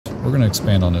we're going to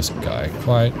expand on this guy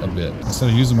quite a bit. Instead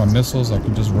of using my missiles, I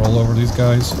can just roll over these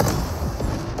guys.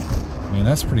 I mean,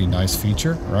 that's a pretty nice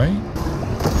feature, right?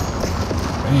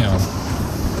 Bam.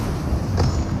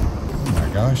 Oh my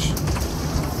gosh.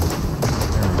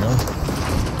 There we go.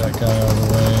 Get that guy out of the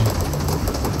way.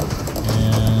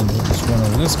 And we'll just run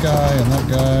over this guy and that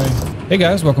guy. Hey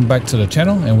guys, welcome back to the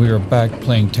channel, and we are back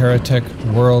playing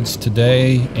TerraTech Worlds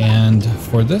today. And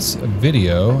for this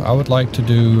video, I would like to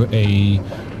do a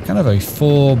kind of a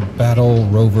full battle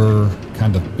rover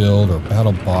kind of build, or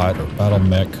battle bot, or battle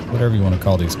mech, whatever you want to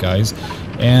call these guys.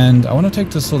 And I want to take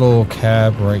this little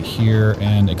cab right here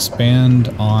and expand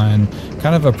on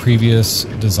kind of a previous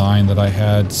design that I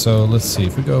had. So let's see,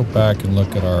 if we go back and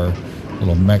look at our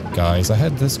little mech guys, I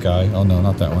had this guy. Oh no,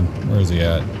 not that one. Where is he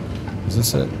at? Is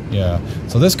this it? Yeah.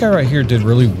 So this guy right here did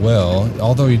really well,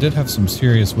 although he did have some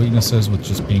serious weaknesses with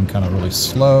just being kind of really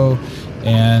slow,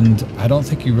 and I don't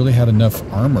think he really had enough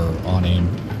armor on him,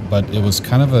 but it was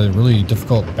kind of a really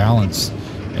difficult balance,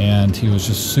 and he was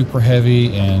just super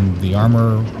heavy, and the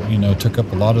armor, you know, took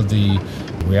up a lot of the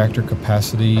reactor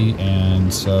capacity,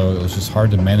 and so it was just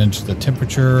hard to manage the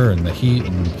temperature and the heat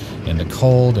and the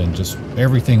cold and just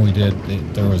everything we did.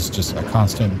 There was just a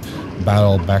constant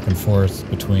battle back and forth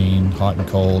between hot and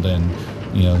cold, and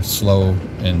you know, slow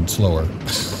and slower.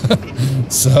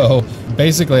 So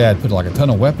basically I put like a ton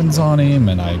of weapons on him,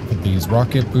 and I put these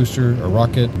rocket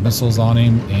missiles on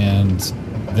him, and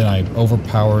then I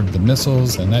overpowered the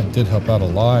missiles, and that did help out a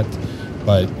lot,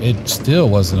 but it still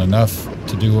wasn't enough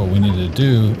to do what we needed to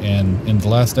do. And in the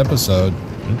last episode,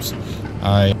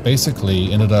 I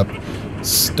basically ended up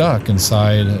stuck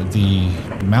inside the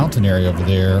mountain area over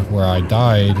there where I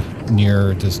died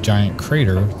near this giant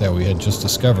crater that we had just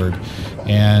discovered,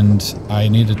 and I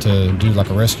needed to do like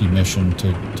a rescue mission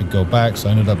to go back. So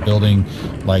I ended up building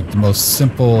like the most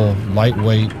simple,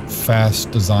 lightweight, fast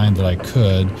design that I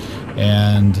could,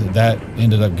 and that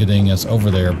ended up getting us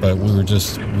over there. But we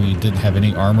didn't have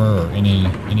any armor or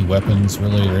any weapons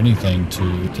really, or anything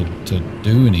to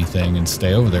do anything and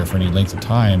stay over there for any length of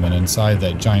time. And inside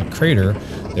that giant crater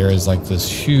there is like this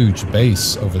huge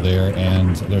base over there,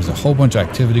 and there's a whole bunch of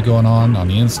activity going on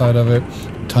the inside of it,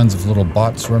 tons of little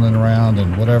bots running around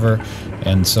and whatever.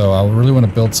 And so I really want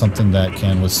to build something that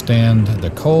can withstand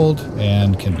the cold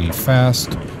and can be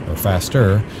fast, or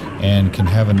faster, and can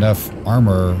have enough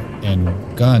armor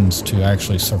and guns to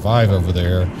actually survive over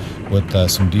there with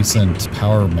some decent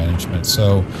power management.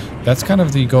 So that's kind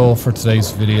of the goal for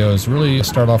today's video, is really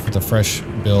start off with a fresh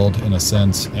build in a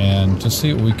sense and just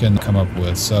see what we can come up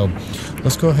with. So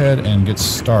let's go ahead and get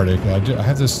started. I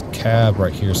have this cab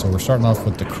right here, so we're starting off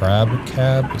with the crab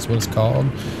cab is what it's called,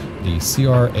 the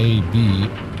CRAB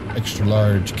extra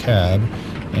large cab.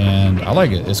 And I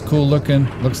like it. It's cool looking,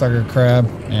 looks like a crab,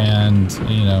 and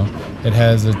you know, it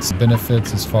has its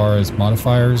benefits as far as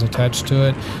modifiers attached to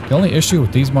it. The only issue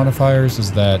with these modifiers is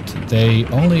that they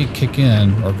only kick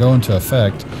in or go into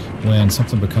effect when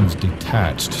something becomes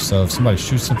detached. So if somebody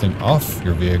shoots something off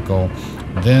your vehicle,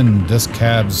 then this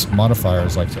cab's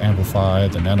modifiers, like the amplify,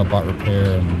 the nanobot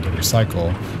repair, and the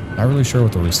recycle, not really sure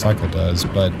what the recycle does,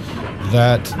 but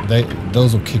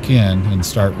those will kick in and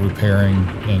start repairing,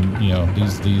 and you know,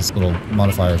 these little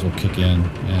modifiers will kick in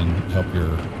and help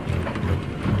your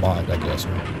bot, I guess,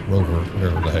 or rover,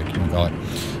 whatever the heck you want to call it.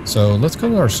 So let's go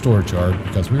to our storage yard,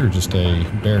 because we were just a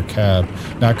bare cab.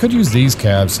 Now I could use these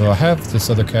cabs, so I have this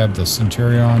other cab, the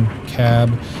Centurion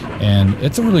cab, and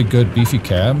it's a really good beefy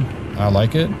cab. I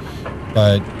like it,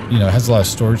 but you know, it has a lot of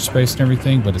storage space and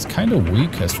everything, but it's kind of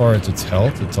weak as far as its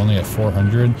health. It's only at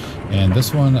 400, and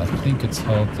this one, I think its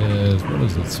health is, what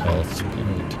is its health?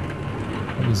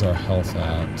 What is our health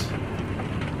at?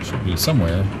 It should be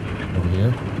somewhere over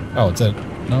here. Oh, it's at,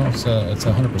 no, it's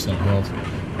 100% health.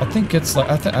 I think it's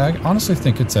like, I honestly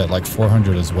think it's at like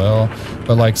 400 as well,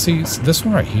 but like, see, this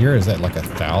one right here is at like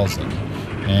 1,000,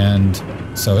 and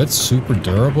so it's super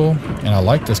durable. And I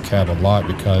like this cab a lot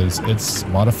because its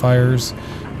modifiers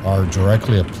are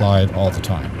directly applied all the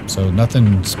time, so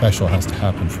nothing special has to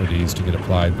happen for these to get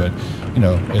applied. But you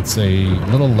know, it's a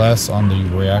little less on the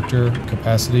reactor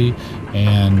capacity,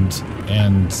 and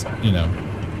you know,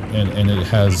 and it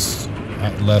has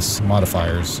less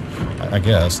modifiers, I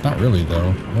guess. Not really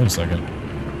though. Wait a second,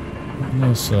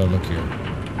 let's look here.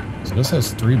 So this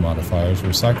has 3 modifiers: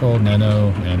 recycle,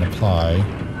 nano, and amplify.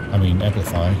 And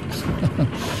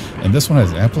this one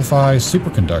has amplify,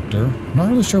 superconductor. I'm not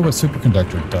really sure what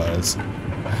superconductor does.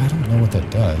 I don't know what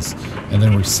that does. And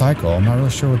then recycle, I'm not really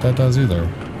sure what that does either.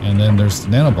 And then there's the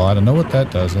nanobot. I know what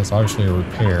that does. That's obviously a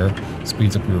repair.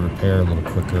 Speeds up your repair a little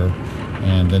quicker.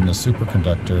 And then the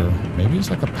superconductor, maybe it's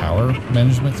like a power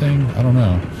management thing. I don't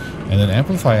know. And then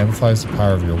amplify amplifies the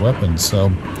power of your weapon. So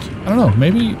I don't know,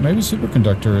 maybe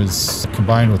superconductor is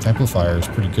combined with amplifier is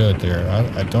pretty good there.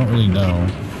 I don't really know.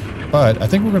 But I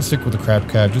think we're going to stick with the crab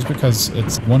cab just because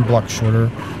it's one block shorter,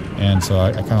 and so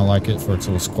I kind of like it for its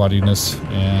little squattiness,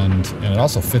 and it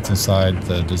also fits inside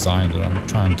the design that I'm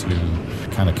trying to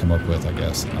kind of come up with, I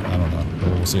guess. I don't know, but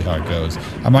we'll see how it goes.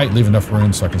 I might leave enough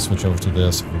room so I can switch over to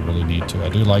this if we really need to. I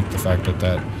do like the fact that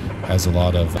that has a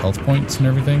lot of health points and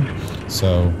everything,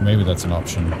 so maybe that's an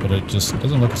option, but it just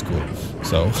doesn't look as cool.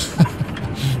 So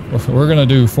we're going to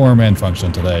do form and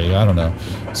function today. I don't know.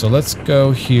 So let's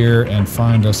go here and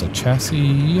find us a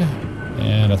chassis.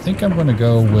 And I think I'm going to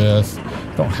go with,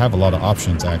 I don't have a lot of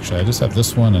options actually. I just have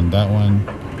this one and that one.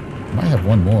 I might have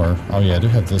one more. Oh yeah, I do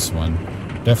have this one.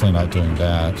 Definitely not doing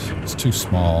that. It's too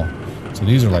small. So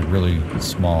these are like really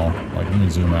small. Like let me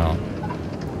zoom out.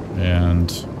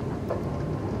 And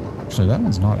actually that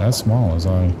one's not as small as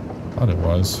I thought it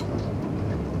was.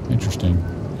 Interesting.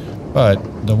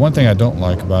 But the one thing I don't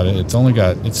like about it,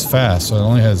 it's fast, so it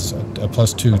only has a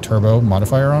 +2 turbo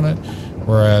modifier on it,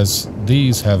 whereas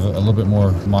these have a little bit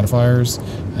more modifiers,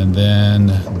 and then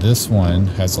this one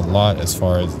has a lot as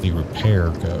far as the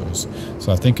repair goes.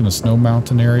 So I think in the snow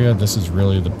mountain area, this is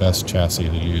really the best chassis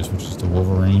to use, which is the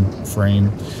Wolverine frame.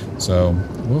 So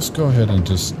we'll just go ahead and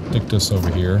just stick this over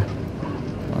here.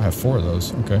 I have 4 of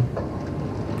those, okay.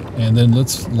 And then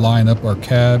let's line up our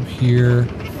cab here.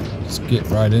 Let's get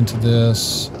right into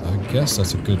this. I guess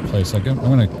that's a good place. I'm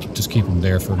going to just keep them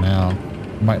there for now.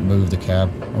 Might move the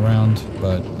cab around,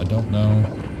 but I don't know.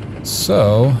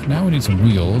 So now we need some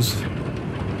wheels.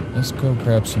 Let's go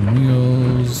grab some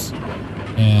wheels.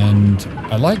 And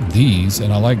I like these,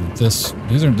 and I like this.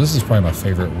 This is probably my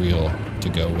favorite wheel to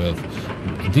go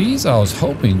with. These I was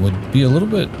hoping would be a little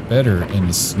bit better in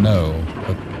the snow,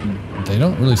 but they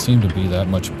don't really seem to be that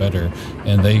much better.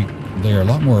 And they're a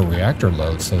lot more reactor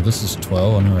load. So this is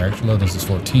 12 on the reactor load, this is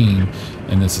 14,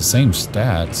 and it's the same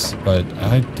stats, but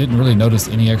I didn't really notice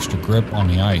any extra grip on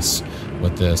the ice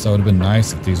with this. That would have been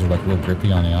nice if these were like real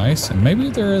grippy on the ice, and maybe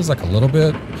there is like a little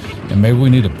bit, and maybe we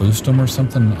need to boost them or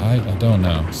something. I don't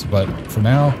know. So, but for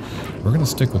now, we're going to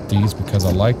stick with these because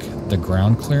I like the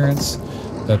ground clearance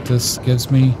that this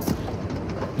gives me.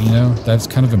 You know, that's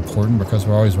kind of important because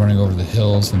we're always running over the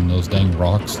hills and those dang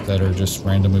rocks that are just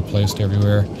randomly placed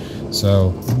everywhere. So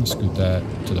let me scoot that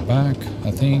to the back,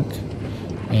 I think.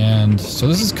 And so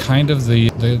this is kind of the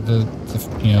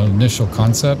you know, initial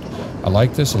concept. I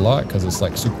like this a lot because it's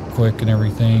like super quick and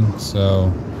everything.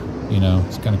 So, you know,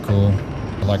 it's kind of cool.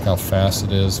 I like how fast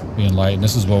it is being light. And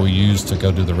this is what we use to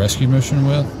go do the rescue mission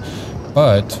with.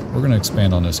 But we're going to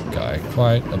expand on this guy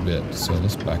quite a bit. So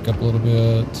let's back up a little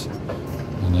bit.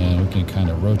 And then we can kind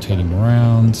of rotate him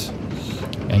around.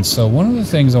 And so one of the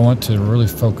things I want to really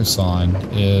focus on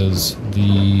is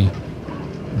the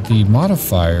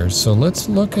modifiers. So let's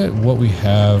look at what we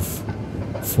have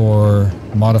for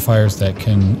modifiers that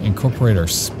can incorporate our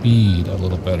speed a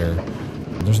little better.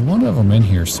 There's one of them in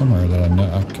here somewhere that I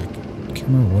know, I can't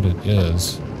remember what it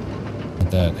is,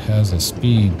 that has a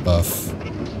speed buff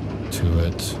to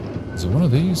it. Is it one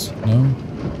of these? No?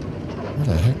 Where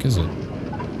the heck is it?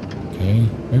 Okay,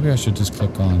 maybe I should just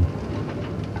click on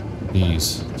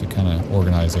these to kind of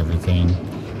organize everything.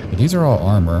 But these are all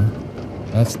armor.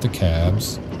 That's the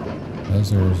cabs.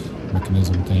 Those are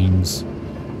mechanism things.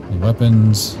 The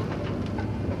weapons,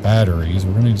 batteries.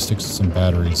 We're going to need to stick some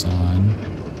batteries on.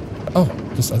 Oh,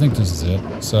 I think this is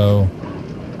it. So,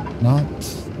 not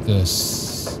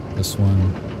this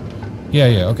one.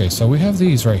 Yeah, okay, so we have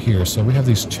these right here. So we have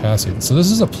these chassis. So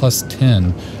this is a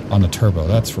 +10 on the turbo,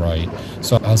 that's right.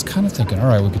 So I was kind of thinking, all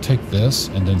right, we could take this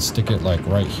and then stick it like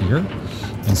right here.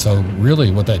 And so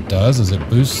really what that does is it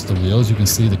boosts the wheels. You can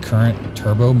see the current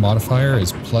turbo modifier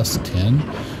is +10,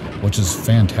 which is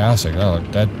fantastic. Oh,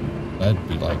 that'd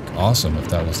be like awesome if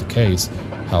that was the case.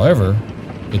 However,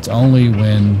 it's only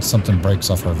when something breaks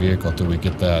off our vehicle do we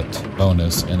get that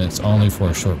bonus, and it's only for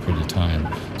a short period of time.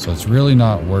 So it's really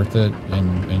not worth it.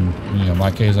 In you know,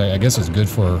 my case, I guess it's good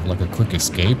for like a quick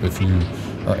escape if you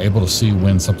are able to see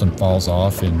when something falls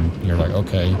off and you're like,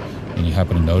 okay, and you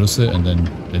happen to notice it, and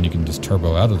then you can just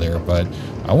turbo out of there. But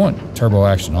I want turbo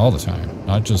action all the time,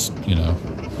 not just, you know,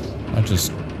 not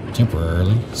just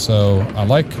temporarily. So I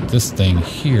like this thing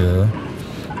here.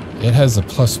 It has a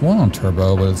 +1 on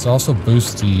turbo, but it's also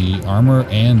boosts the armor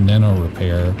and nano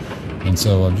repair. And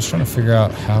so I'm just trying to figure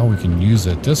out how we can use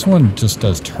it. This one just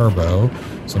does turbo,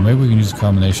 so maybe we can use a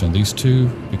combination of these two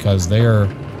because they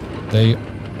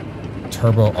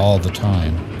turbo all the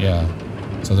time. Yeah.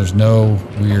 So there's no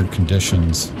weird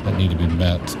conditions that need to be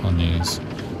met on these.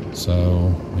 So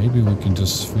maybe we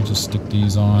just stick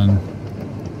these on.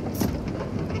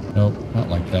 Nope, not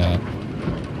like that.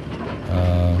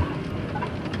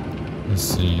 Let's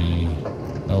see.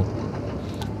 Nope.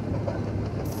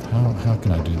 How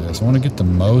can I do this? I want to get the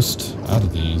most out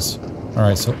of these. All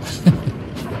right, so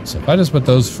so if I just put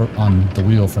those on the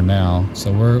wheel for now,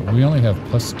 so we only have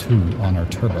 +2 on our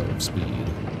turbo speed.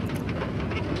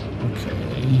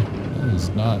 Okay, that is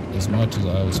not as much as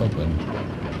I was hoping.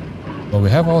 But we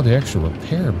have all the extra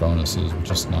repair bonuses, which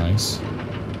is nice.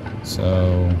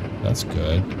 So that's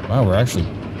good. Wow, we're actually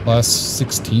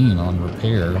 +16 on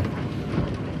repair.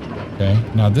 Okay,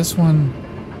 now this one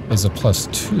is a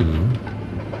 +2.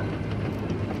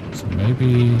 So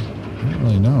maybe, I don't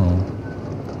really know.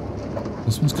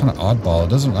 This one's kind of oddball. It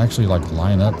doesn't actually like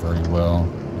line up very well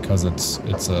because it's I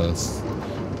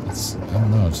don't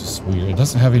know, it's just weird. It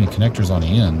doesn't have any connectors on the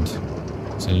end.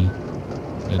 See,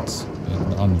 it's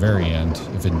on the very end.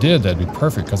 If it did, that'd be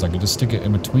perfect because I could just stick it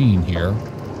in between here,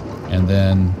 and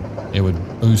then it would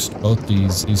boost both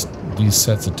these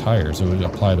sets of tires. It would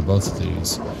apply to both of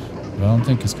these. But I don't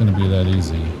think it's going to be that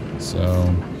easy. So,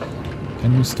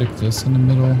 can we stick this in the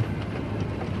middle?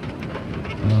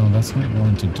 No, that's not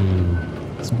going to do.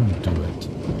 It's not going to do it.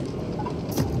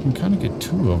 You can kind of get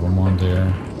 2 of them on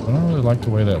there, but I don't really like the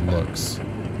way that looks.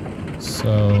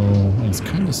 So it's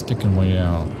kind of sticking way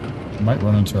out. It might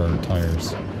run into our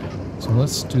tires. So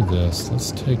let's do this.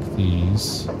 Let's take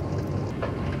these.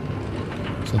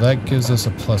 So that gives us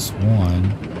a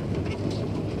 +1.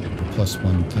 A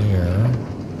 +1 there.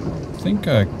 I think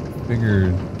I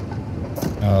figured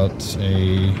out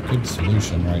a good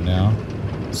solution right now.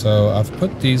 So I've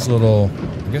put these little,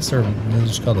 I guess they're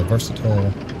just called a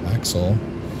versatile axle,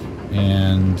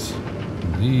 and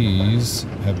these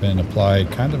have been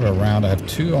applied kind of around. I have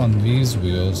 2 on these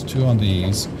wheels, 2 on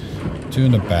these, 2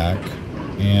 in the back,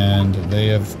 and they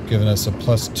have given us a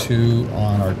 +2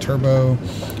 on our turbo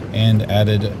and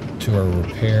added to our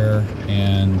repair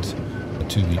and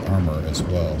to the armor as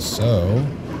well. So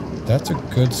that's a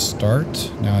good start.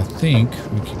 Now I think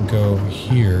we can go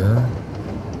here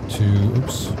to,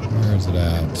 oops, where is it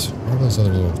at? Where are those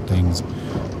other little things?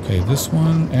 Okay, this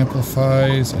one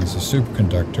amplifies and it's a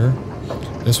superconductor.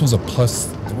 This one's a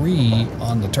 +3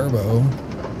 on the turbo,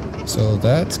 so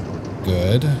that's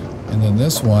good. And then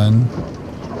this one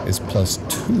is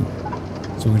 +2.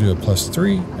 So we do a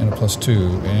 +3 and a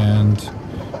 +2, and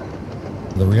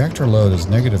the reactor load is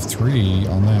 -3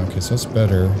 on that. Okay, so that's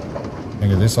better.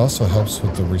 And this also helps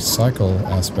with the recycle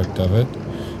aspect of it.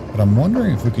 But I'm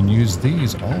wondering if we can use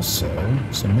these also.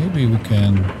 So maybe we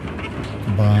can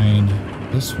combine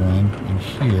this one in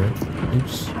here.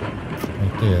 Oops,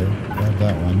 right there. Grab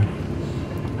that one.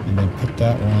 And then put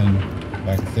that one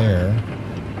back there.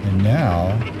 And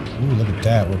now, ooh, look at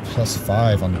that. We're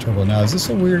 +5 on the turbo. Now, is this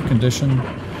a weird condition?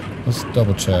 Let's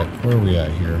double check. Where are we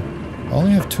at here? I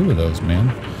only have 2 of those, man.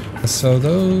 So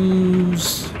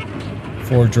those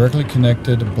 4 directly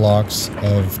connected blocks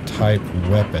of type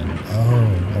weapon. Oh,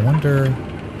 I wonder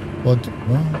what,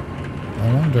 well,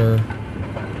 I wonder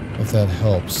if that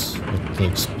helps with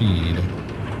the speed.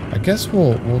 I guess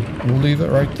we'll leave it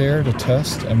right there to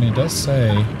test. I mean, it does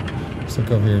say, let's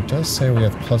look over here, it does say we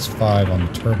have +5 on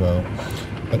the turbo,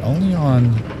 but only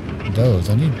on those.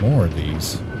 I need more of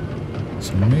these.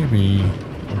 So maybe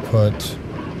we'll put,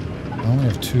 I only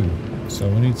have 2, so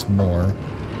we need some more.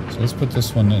 So let's put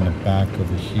this one in the back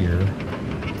over here,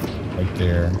 right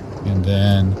there. And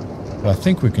then what I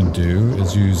think we can do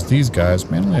is use these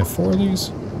guys. Man, I only have 4 of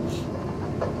these.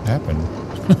 Happened.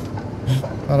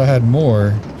 Thought I had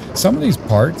more. Some of these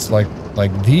parts, like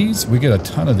these, we get a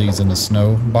ton of these in the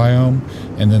snow biome.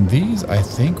 And then these, I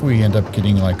think we end up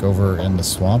getting like over in the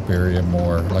swamp area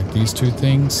more. Like these 2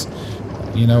 things,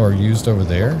 you know, are used over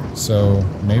there. So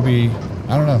maybe,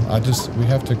 I don't know. We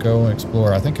have to go and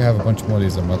explore. I think I have a bunch more of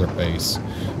these at Mother Base.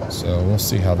 So we'll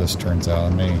see how this turns out.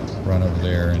 I may run over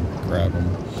there and grab them.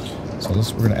 So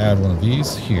we're going to add one of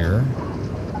these here.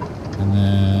 And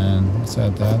then let's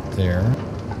add that there.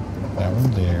 That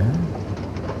one there.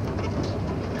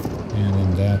 And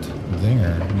then that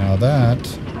there. Now that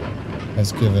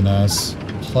has given us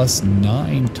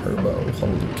 +9 turbo.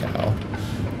 Holy cow.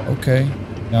 Okay.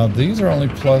 Now these are only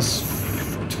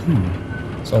 +2.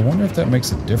 So I wonder if that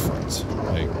makes a difference.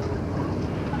 Like,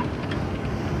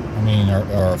 I mean,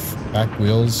 our back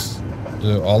wheels,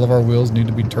 do all of our wheels need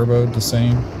to be turboed the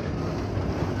same?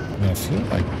 I mean, I feel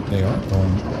like they are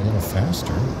going a little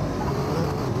faster.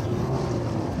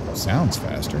 Sounds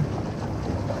faster.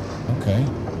 Okay.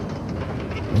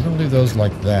 We're gonna leave those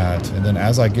like that, and then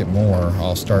as I get more,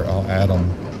 I'll add them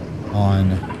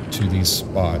on to these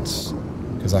spots,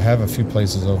 because I have a few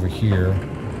places over here,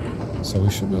 so we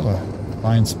should be able to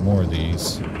find some more of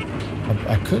these.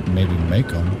 I could maybe make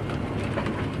them.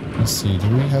 Let's see, do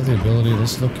we have the ability?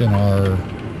 Let's look in our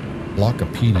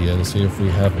Blockopedia to see if we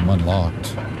have them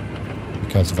unlocked.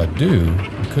 Because if I do,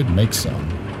 I could make some.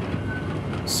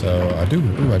 So I do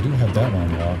have that one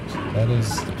unlocked. That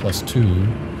is the +2.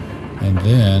 And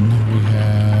then we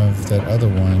have that other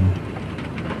one,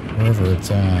 wherever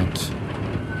it's at.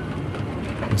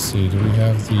 Let's see, do we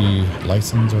have the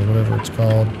license or whatever it's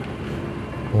called?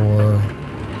 Or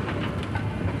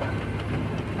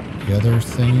the other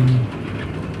thing?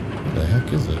 What the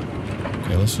heck is it?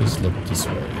 Okay, let's just look this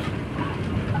way.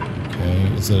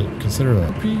 Okay, is it considered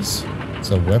a piece?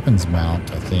 It's a weapons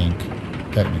mount, I think,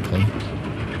 technically.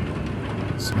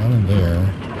 It's not in there.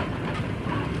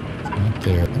 It's not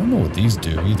there. I don't know what these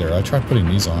do either. I tried putting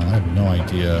these on. I have no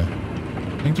idea.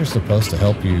 I think they're supposed to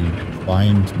help you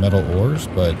find metal ores,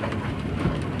 but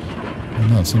I don't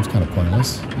know. It seems kind of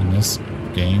pointless in this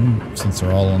game since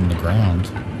they're all on the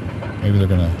ground. Maybe they're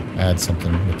going to add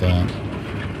something with that.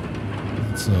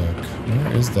 Let's look.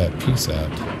 Where is that piece at?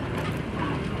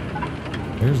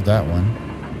 There's that one.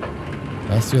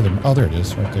 That's the other. Oh, there it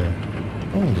is, right there.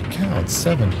 Holy cow, it's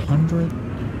 700?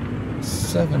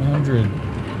 700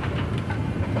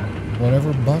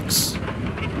 whatever bucks?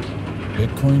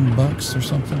 Bitcoin bucks or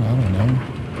something? I don't know.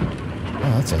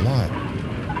 Wow, that's a lot.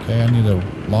 Okay, I need to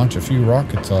launch a few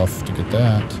rockets off to get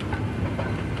that.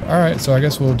 Alright, so I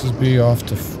guess we'll just be off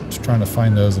to trying to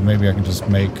find those, and maybe I can just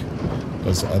make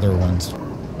those other ones.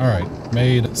 Alright,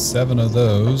 made 7 of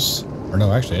those. Or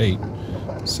no, actually 8.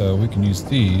 So we can use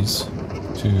these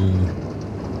to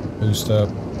boost up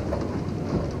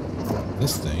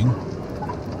this thing.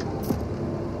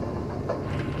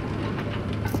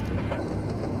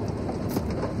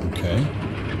 Okay.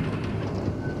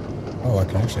 Oh, I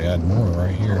can actually add more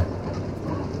right here.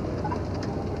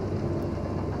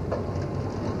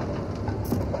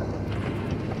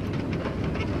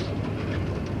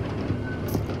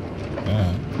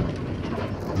 That.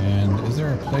 And is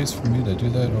there a place for me to do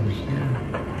that over here?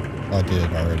 Oh, I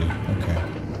did already. Okay.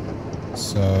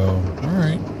 So,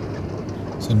 alright.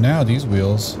 So now these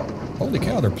wheels, holy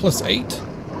cow, they're +8.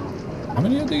 How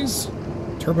many of these?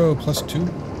 Turbo +2?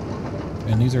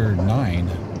 And these are 9.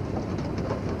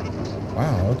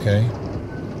 Wow, okay.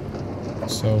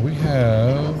 So we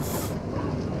have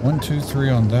 1, 2, 3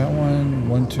 on that one,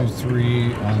 1, 2,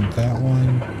 3 on that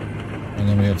one, and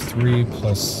then we have 3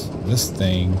 plus this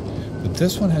thing. But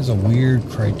this one has a weird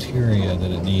criteria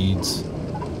that it needs.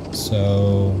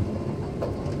 So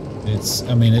it's,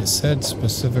 I mean, it said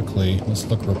specifically, let's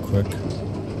look real quick.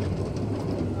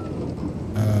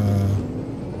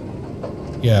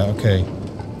 Yeah, okay.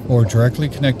 Or directly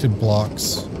connected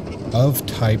blocks of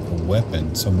type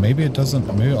weapon. So maybe it doesn't,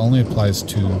 maybe it only applies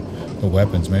to the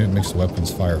weapons. Maybe it makes the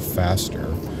weapons fire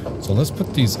faster. So let's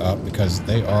put these up because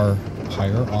they are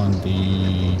higher on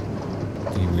the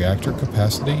reactor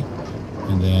capacity.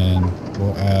 And then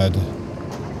we'll add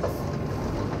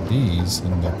these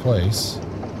in their place.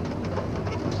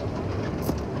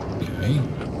 Okay.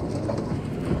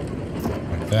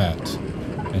 Like that.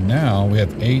 And now we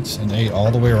have 8 and 8 all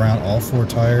the way around, all 4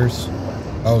 tires.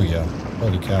 Oh yeah,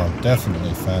 holy cow,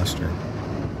 definitely faster.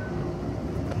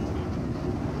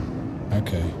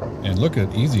 Okay, and look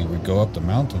at easy, we go up the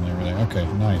mountain and everything. Okay,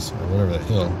 nice, or whatever that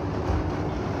hill.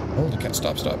 Holy cow,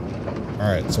 stop.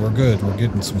 Alright, so we're good, we're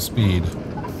getting some speed.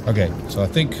 Okay, so I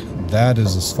think that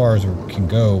is as far as we can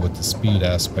go with the speed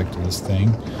aspect of this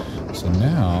thing. So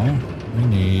now we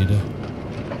need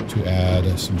to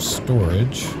add some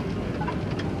storage.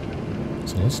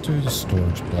 So let's do the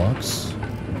storage blocks.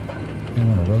 I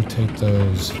want to rotate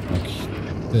those like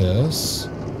this.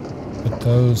 Put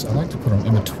those, I like to put them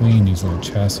in between these little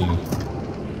chassis,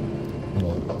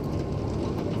 little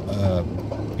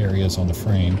areas on the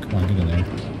frame. Come on, get in there.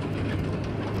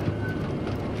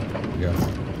 There we go.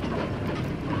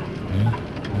 Okay.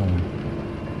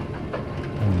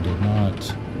 That one did not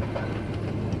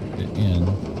get in.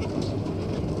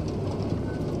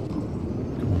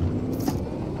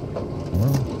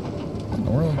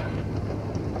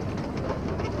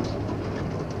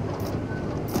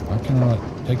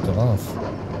 Take that off.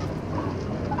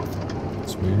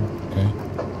 That's weird. Okay.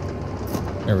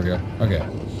 There we go. Okay.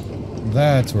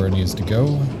 That's where it needs to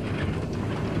go.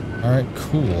 Alright,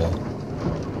 cool.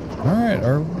 Alright,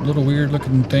 our little weird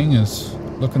looking thing is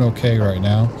looking okay right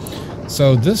now.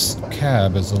 So this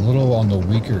cab is a little on the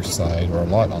weaker side, or a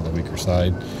lot on the weaker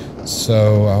side.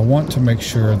 So I want to make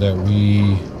sure that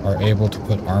we are able to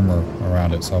put armor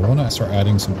around it. So I want to start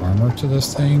adding some armor to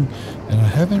this thing. And I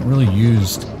haven't really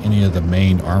used any of the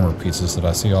main armor pieces that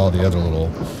I see all the other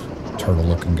little turtle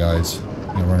looking guys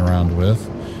run around with.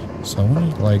 So I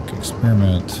want to like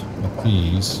experiment with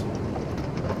these.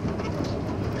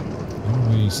 How do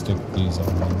we stick these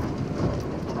on?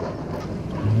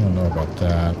 I don't know about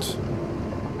that.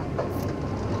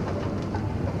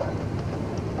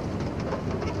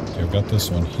 Okay, I've got this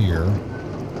one here.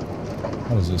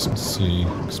 How does this? Let's see.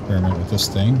 Experiment with this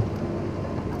thing.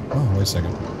 Oh, wait a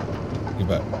second. Get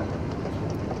back.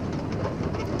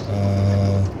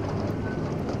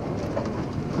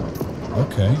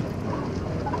 Okay.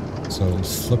 So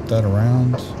let's flip that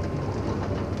around.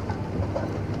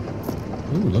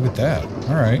 Ooh, look at that.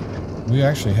 Alright. We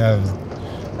actually have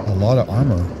a lot of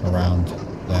armor around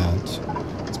that.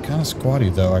 It's kind of squatty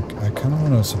though. I kind of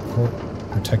want to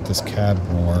protect this cab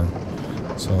more.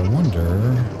 So I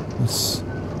wonder, let's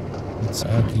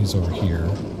add these over here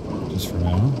just for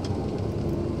now.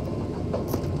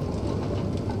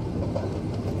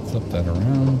 Flip that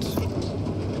around.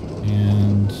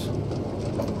 And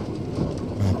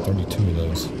I have 32 of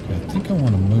those. Okay, I think I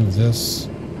want to move this.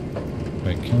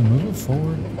 Wait, can we move it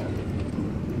forward?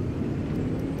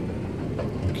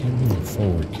 We can't move it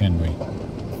forward, can we?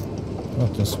 How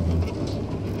about this one?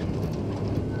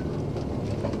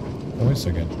 Oh, wait a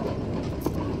second.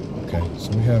 Okay,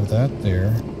 so we have that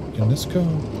there. Can this go?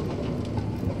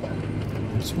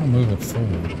 I just want to move it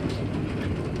forward.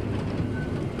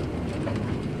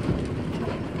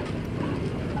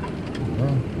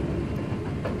 Well,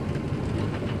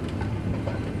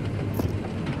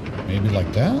 maybe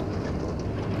like that?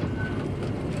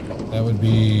 That would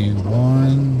be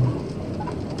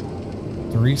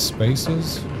 3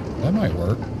 spaces. That might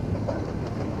work.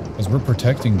 Because we're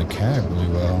protecting the cab really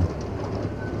well.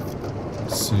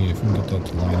 Let's see if we can get that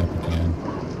to line up again.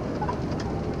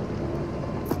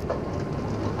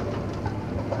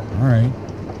 Alright.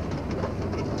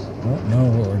 I don't know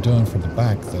what we're doing for the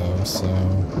back though, so...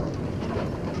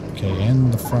 Okay,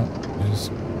 and the front is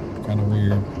kind of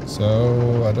weird.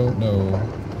 So, I don't know.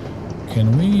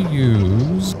 Can we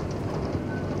use...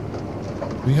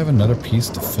 Do we have another piece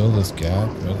to fill this gap?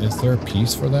 Is there a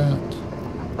piece for that?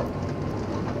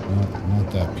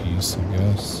 Not that piece, I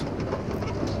guess.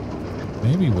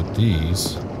 Maybe with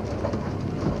these.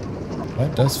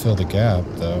 That does fill the gap,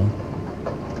 though.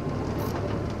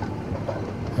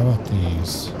 How about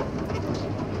these?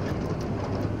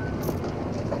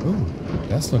 Ooh,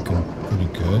 that's looking pretty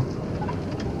good.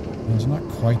 It's not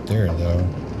quite there, though.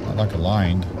 Not like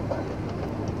aligned.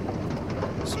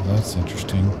 So that's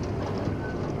interesting.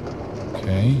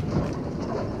 Okay.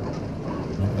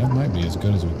 Well, that might be as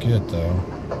good as we get, though.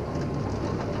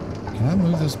 Can I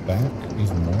move this back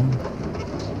even more? I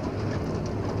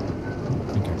don't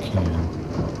think I can.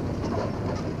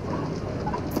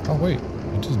 Oh, wait.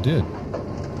 I just did.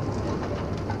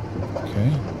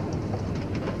 Okay.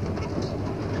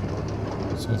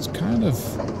 So it's kind of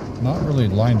not really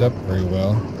lined up very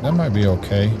well. That might be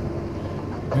okay.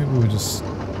 Maybe we just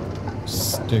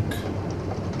stick...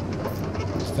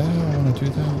 Is that how I want to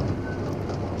do that?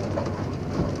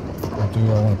 Or do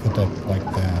I want to put that like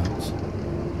that?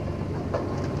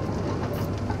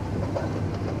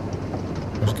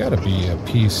 There's got to be a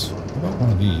piece. How about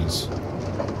one of these?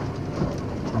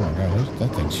 Oh my god,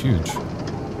 that thing's huge. How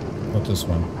about this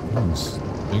one? That one's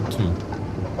big too.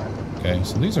 Okay,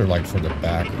 so these are like for the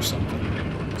back or something.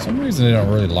 For some reason they don't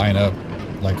really line up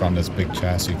like on this big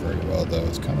chassis very well though.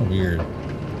 It's kind of weird.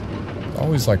 It's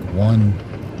always like one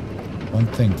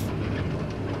thing.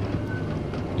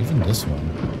 Even this one.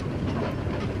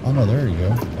 Oh no, there you go.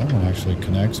 That one actually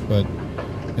connects, but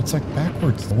it's like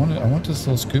backwards. I want this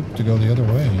little scoop to go the other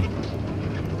way.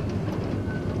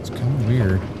 It's kind of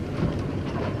weird.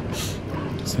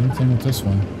 Same thing with this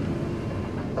one.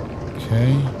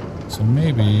 Okay, so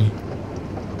maybe...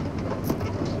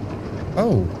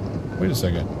 Oh, wait a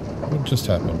second. What just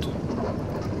happened?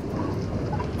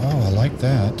 Oh, I like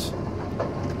that.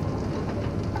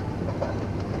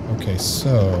 Okay,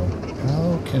 so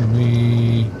how can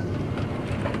we...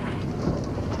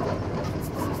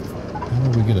 How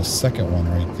do we get a second one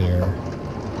right there?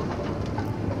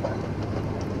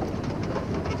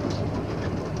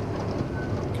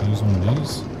 Can I use one of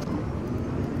these?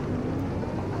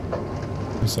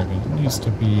 Wait a second. It needs to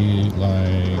be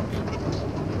like...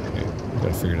 Okay, we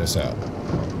gotta figure this out.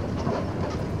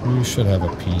 We should have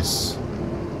a piece.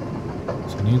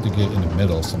 So I need to get in the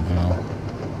middle somehow.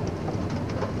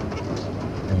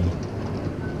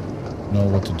 Know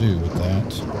what to do with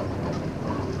that.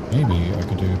 Maybe I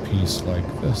could do a piece like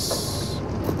this.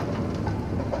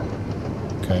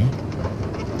 Okay.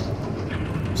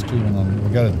 Let's do one on... We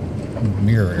gotta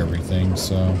mirror everything,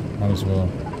 so might as well...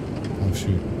 Oh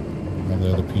shoot. I have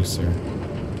the other piece there.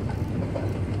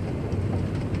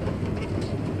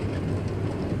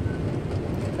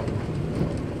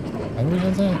 we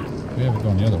have that? We have it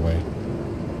going the other way.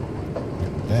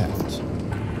 Like that.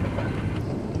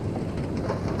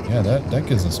 Yeah, that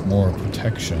gives us more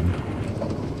protection.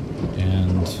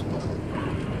 And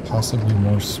possibly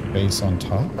more space on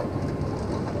top.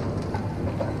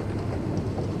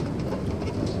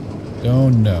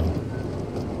 Don't know.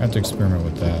 I have to experiment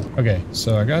with that. Okay,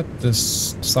 so I got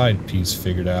this side piece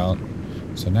figured out.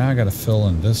 So now I got to fill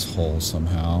in this hole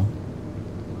somehow.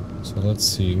 So let's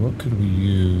see, what could we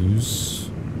use?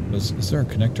 Is there a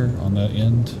connector on the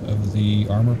end of the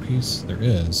armor piece? There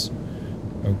is.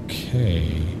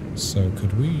 Okay, so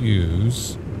could we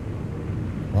use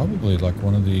probably like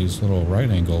one of these little right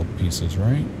angle pieces,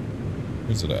 right?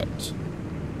 Where's it at?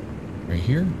 Right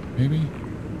here, maybe?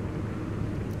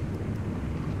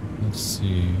 Let's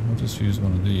see, we'll just use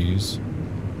one of these.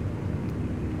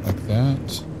 Like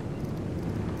that.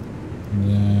 And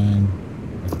then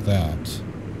like that.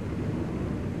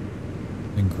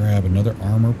 And grab another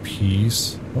armor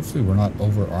piece. Hopefully we're not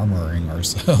over armoring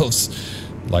ourselves.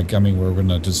 Like, I mean, we're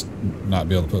gonna just not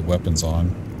be able to put weapons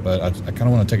on. But I kind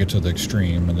of want to take it to the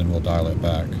extreme and then we'll dial it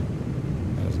back.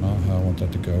 That is not how I want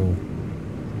that to go.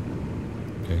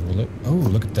 Okay, oh,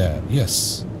 look at that.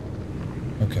 Yes.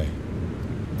 Okay.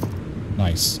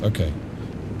 Nice. Okay.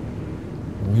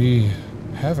 We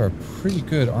have a pretty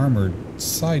good armored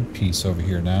side piece over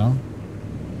here now.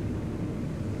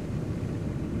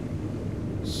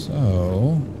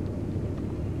 So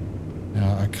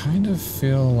now I kind of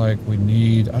feel like we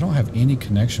need, I don't have any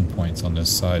connection points on this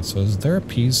side, so is there a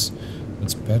piece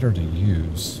that's better to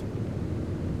use?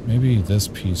 Maybe this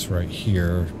piece right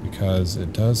here, because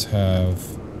it does have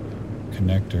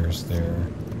connectors there.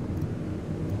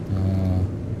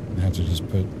 I have to just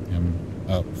put him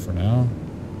up for now.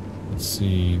 Let's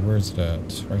see, where's it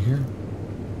at? Right here?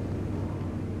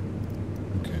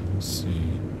 Okay, let's see.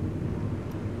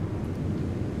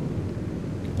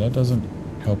 Okay, that doesn't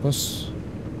help us.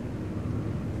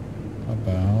 How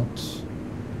about...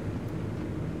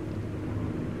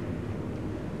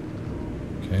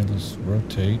 Okay, let's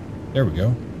rotate. There we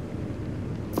go.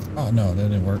 Oh no, that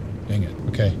didn't work. Dang it.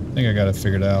 Okay, I think I got it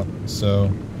figured out.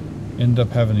 So, end up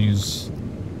having to use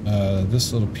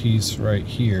this little piece right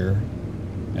here,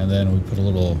 and then we put a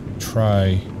little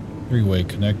three-way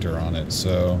connector on it.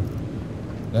 So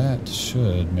that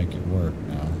should make it work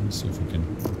now. Let's see if we can.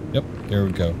 Yep, there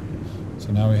we go.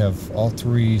 So now we have all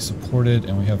three supported,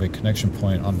 and we have a connection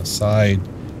point on the side,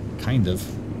 kind of.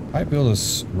 Might be able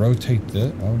to rotate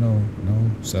this. Oh no,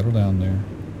 settle down there.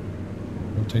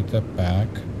 Rotate that back.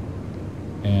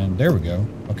 And there we go.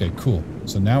 Okay, cool.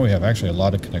 So now we have actually a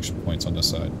lot of connection points on this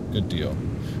side. Good deal.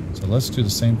 So let's do the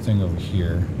same thing over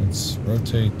here. Let's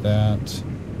rotate that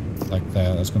like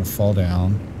that. That's going to fall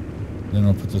down. Then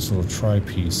we'll put this little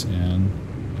tri-piece in.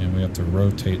 And we have to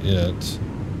rotate it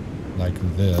like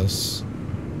this.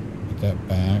 Put that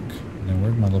back. And then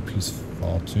where'd my little piece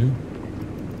fall to?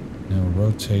 Then we'll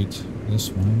rotate this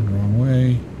one the wrong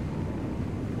way.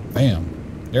 Bam.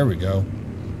 There we go.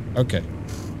 Okay.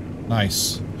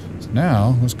 Nice. So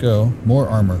now, let's go. More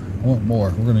armor. I want more.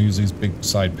 We're going to use these big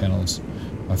side panels.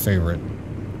 My favorite.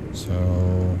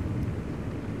 So,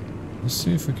 let's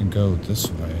see if we can go this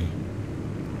way.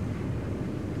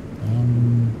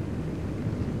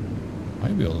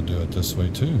 Might be able to do it this way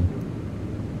too.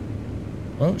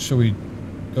 Oh, should we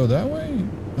go that way?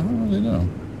 I don't really know.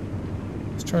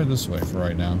 Let's try this way for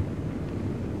right now.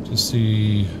 Just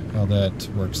see how that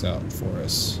works out for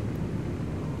us.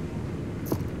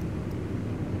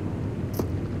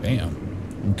 Bam.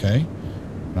 Okay.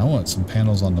 And I want some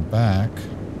panels on the back.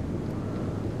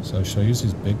 So should I use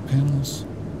these big panels?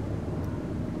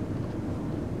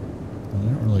 Well, they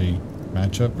don't really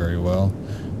match up very well.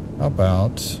 How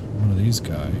about one of these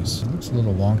guys? It looks a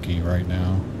little wonky right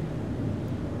now.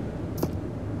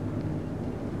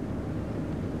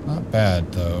 Not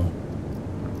bad though.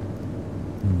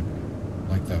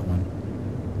 Like that one.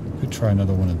 Could try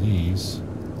another one of these.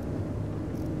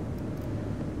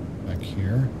 Back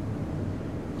here.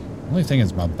 Only thing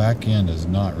is my back end is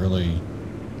not really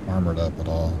armored up at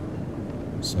all.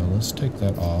 So let's take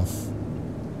that off.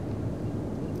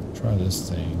 Try this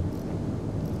thing.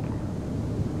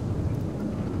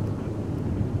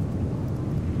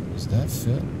 Does that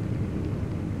fit?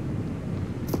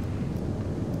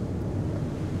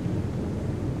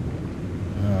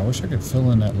 I wish I could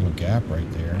fill in that little gap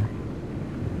right there.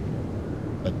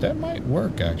 But that might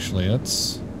work actually.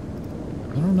 That's...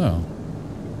 I don't know.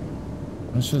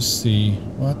 Let's just see.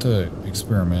 We'll have to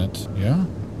experiment. Yeah?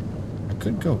 I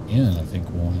could go in, I think,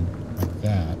 one like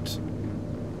that.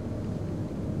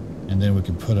 And then we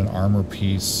can put an armor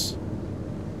piece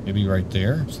maybe right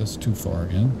there. So that's too far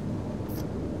in.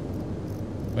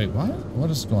 Wait, what? What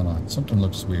is going on? Something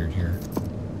looks weird here.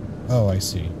 Oh, I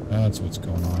see. That's what's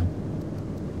going on.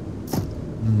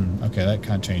 Okay, that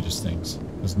kind of changes things.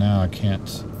 Because now I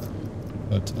can't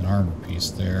put an armor piece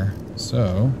there.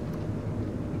 So,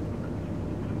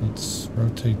 let's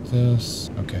rotate this.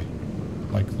 Okay,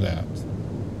 like that.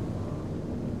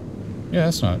 Yeah,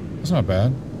 that's not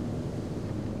bad.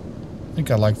 I think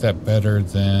I like that better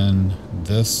than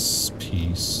this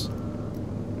piece,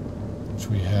 which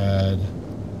we had.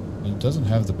 It doesn't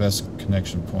have the best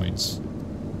connection points.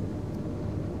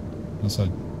 Unless I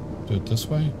do it this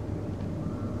way.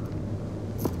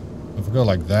 If we go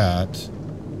like that,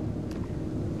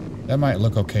 that might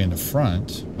look okay in the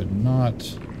front, but not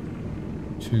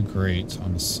too great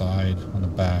on the side, on the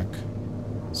back.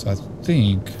 So I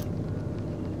think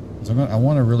I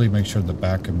want to really make sure the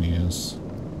back of me is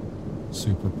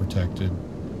super protected.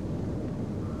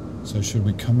 So should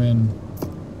we come in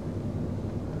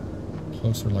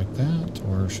closer like that,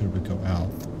 or should we go out?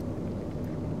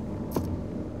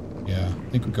 Yeah, I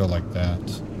think we go like that.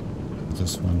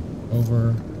 This one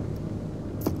over.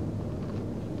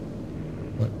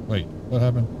 Wait, what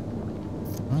happened?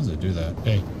 How does it do that?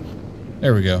 Hey,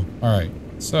 there we go. All right,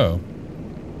 so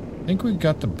I think we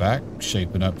got the back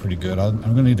shaping up pretty good. I'm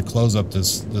gonna need to close up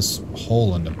this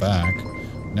hole in the back.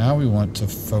 Now we want to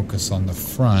focus on the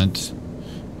front,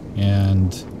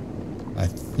 and I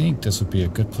think this would be a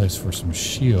good place for some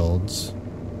shields.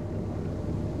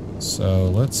 So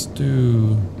let's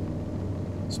do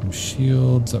some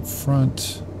shields up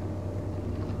front.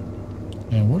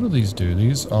 And what do these do?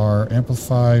 These are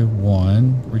Amplify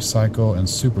 1, Recycle, and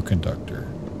Superconductor.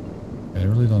 I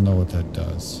really don't know what that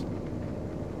does.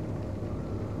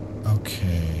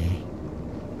 Okay.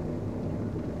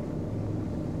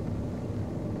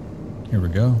 Here we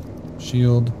go.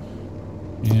 Shield.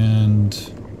 And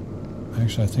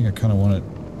actually I think I kind of want it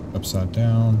upside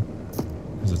down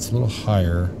because it's a little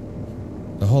higher.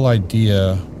 The whole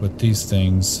idea with these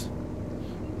things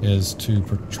is to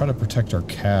try to protect our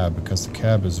cab, because the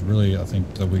cab is really, I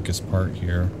think, the weakest part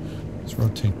here. Let's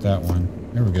rotate that one.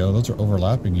 There we go. Those are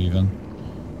overlapping even.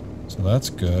 So that's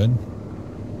good.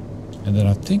 And then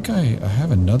I think I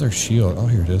have another shield. Oh,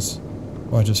 here it is.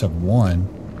 Oh, I just have one.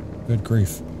 Good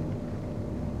grief.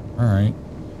 Alright.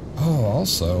 Oh,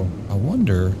 also, I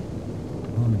wonder...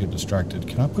 Let me get distracted.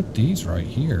 Can I put these right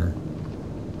here?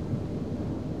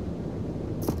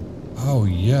 Oh,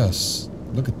 yes.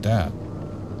 Look at that.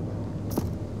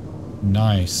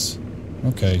 Nice.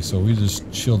 Okay, so we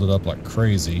just shielded up like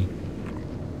crazy.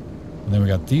 And then we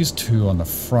got these two on the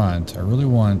front. I really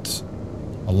want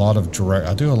a lot of direct...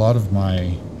 I do a lot of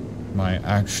my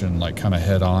action like kind of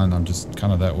head on. I'm just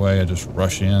kind of that way. I just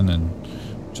rush in and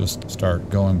just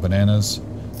start going bananas.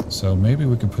 So maybe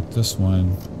we can put this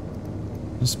one...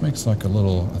 This makes like a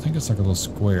little... I think it's like a little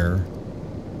square.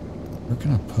 Where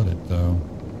can I put it though?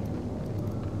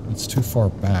 It's too far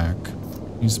back.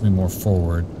 Needs to be more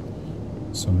forward.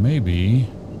 So maybe,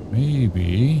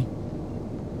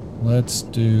 let's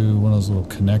do one of those little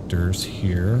connectors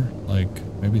here. Like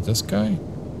maybe this guy?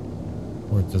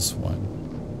 Or this one?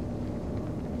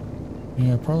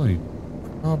 Yeah, probably,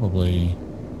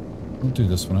 we'll do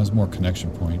this one. It has more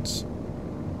connection points.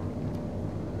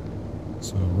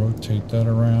 So rotate that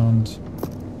around.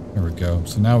 There we go.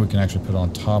 So now we can actually put it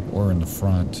on top or in the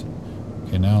front.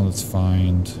 Okay, now let's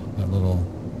find that little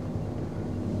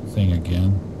thing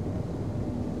again.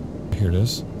 Here it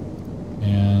is.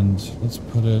 And let's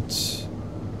put it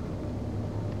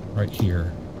right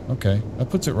here. Okay, that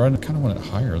puts it right. I kind of want it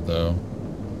higher though.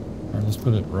 All right, let's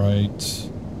put it right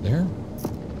there.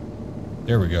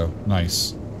 There we go.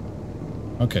 Nice.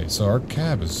 Okay, so our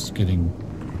cab is getting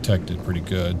protected pretty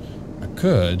good. I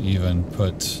could even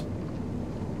put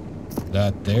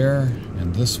that there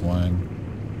and this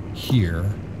one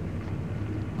here.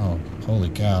 Oh, holy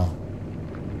cow.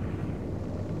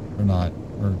 We're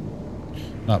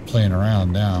not playing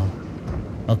around now.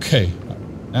 Okay,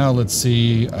 now let's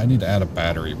see. I need to add a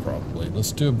battery probably.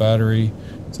 Let's do a battery,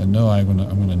 because I know I'm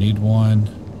gonna need one.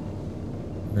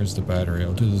 Where's the battery?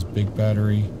 I'll do this big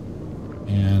battery,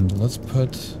 and let's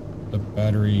put the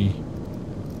battery.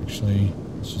 Actually,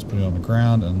 let's just put it on the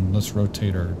ground and let's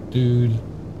rotate our dude.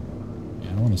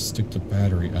 And I want to stick the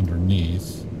battery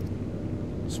underneath.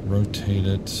 Let's rotate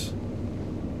it.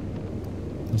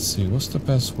 Let's see, what's the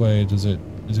best way? Is it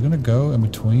gonna go in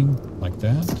between like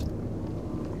that?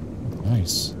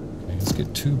 Nice. Okay, let's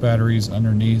get two batteries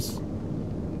underneath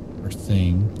our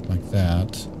thing like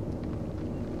that.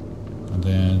 And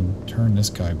then turn this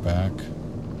guy back.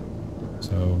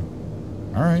 So,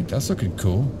 alright, that's looking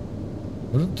cool.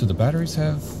 What do the batteries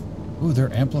have? Ooh,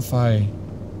 they're Amplify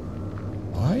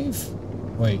 5?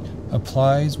 Wait,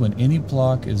 applies when any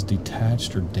block is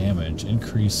detached or damaged,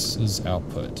 increases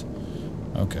output.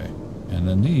 Okay, and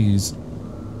then these,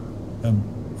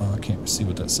 I can't see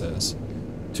what that says.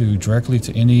 To directly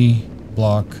to any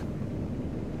block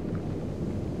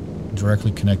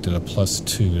directly connected, a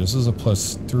 +2. This is a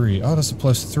 +3. Oh, that's a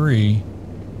 +3.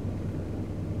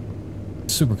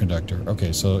 Superconductor.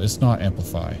 Okay, so it's not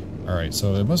amplify. All right,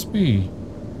 so it must be.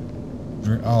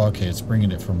 Oh, okay, it's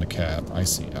bringing it from the cab. I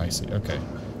see. Okay.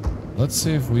 Let's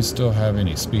see if we still have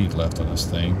any speed left on this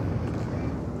thing.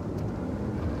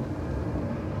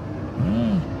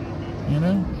 You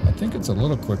know, I think it's a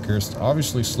little quicker. It's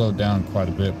obviously slowed down quite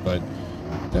a bit, but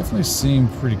definitely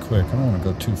seemed pretty quick. I don't want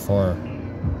to go too far. I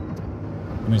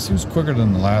mean, it seems quicker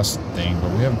than the last thing,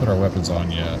 but we haven't put our weapons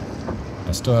on yet.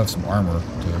 I still have some armor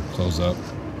to close up.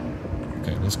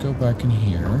 Okay, let's go back in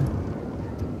here.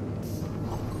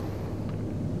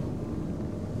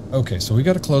 Okay, so we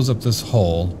got to close up this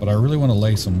hole, but I really want to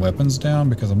lay some weapons down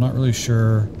because I'm not really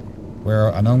sure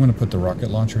where. I know I'm going to put the rocket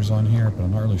launchers on here, but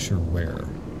I'm not really sure where.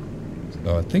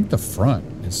 So I think the front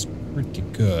is pretty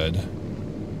good.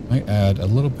 I add a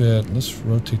little bit. Let's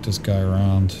rotate this guy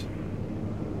around.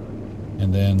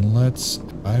 And then let's,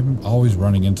 I'm always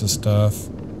running into stuff.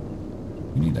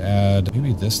 We need to add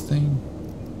maybe this thing.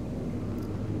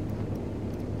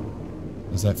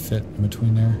 Does that fit in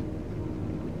between there?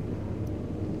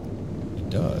 It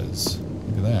does.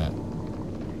 Look at that.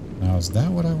 Now is that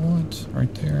what I want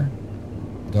right there?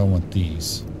 Or do I want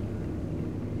these?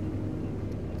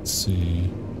 Let's see.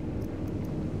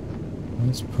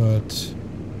 Let's put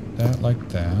that like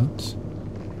that.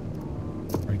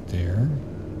 Right there.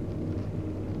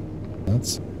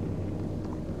 That's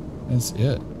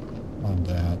it on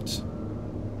that.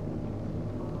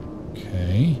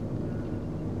 Okay.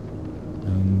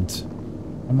 And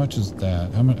how much is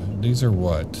that? How much? These are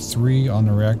what? 3 on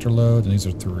the reactor load, and these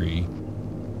are 3.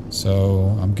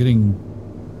 So I'm getting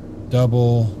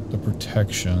double the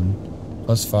protection.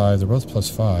 +5. They're both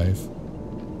 +5.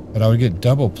 But I would get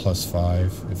double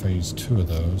 +5 if I use 2 of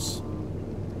those.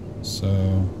 So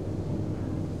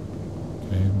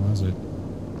okay, what is it?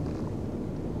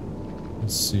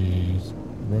 Let's see.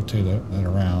 Rotate that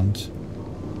around.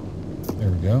 There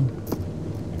we go.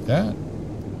 Like that.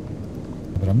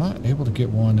 But I'm not able to get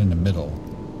one in the middle.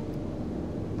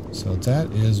 So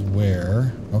that is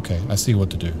where... Okay, I see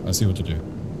what to do.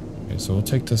 Okay, so we'll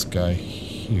take this guy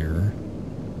here.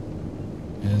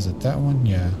 Is it that one?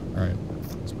 Yeah. Alright.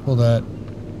 Let's pull that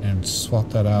and swap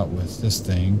that out with this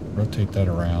thing. Rotate that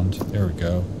around. There we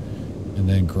go. And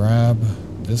then grab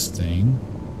this thing.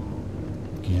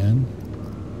 Again.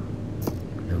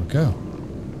 There we go.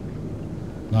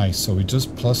 Nice. So we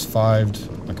just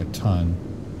 +5'd like a ton.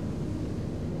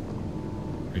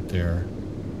 Right there.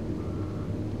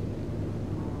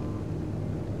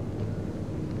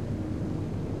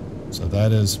 So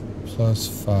that is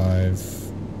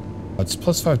 +5. It's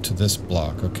 +5 to this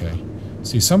block. Okay.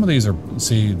 See, some of these are...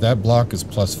 See, that block is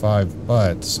 +5,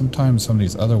 but sometimes some of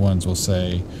these other ones will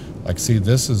say, like, see,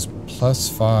 this is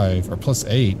 +5 or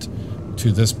 +8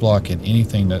 to this block and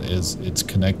anything that it's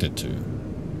connected to.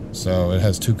 So it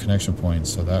has 2 connection points,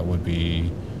 so that would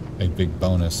be a big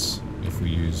bonus if we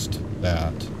used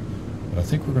that. But I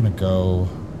think we're going to go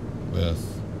with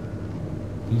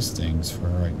these things for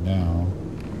right now.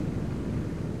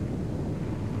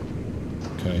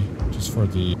 Okay, just for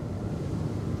the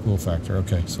cool factor.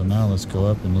 Okay, so now let's go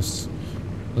up and let's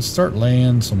start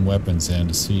laying some weapons in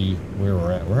to see where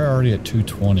we're at. We're already at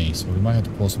 220, so we might have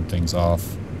to pull some things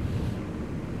off.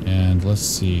 And let's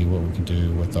see what we can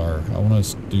do with our... I want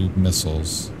to do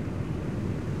missiles.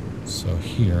 So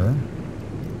here.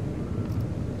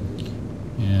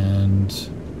 And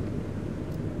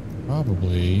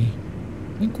probably...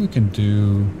 I think we can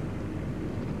do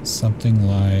something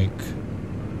like...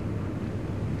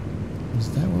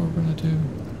 Is that what we're going to do?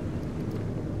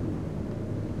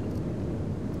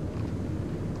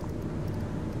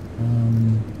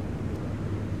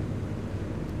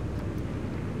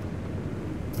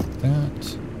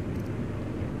 That.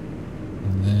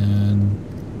 And then...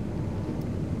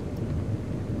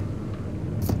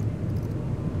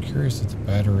 I'm curious if the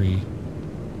battery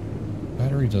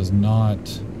does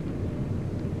not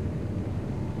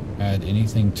add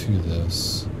anything to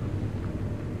this.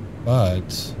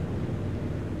 But...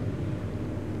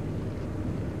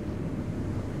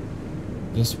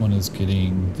 this one is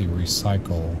getting the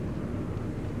recycle.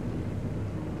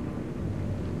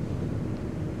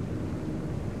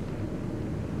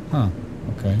 Huh,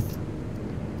 okay.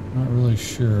 Not really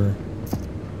sure.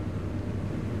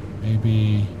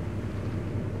 Maybe...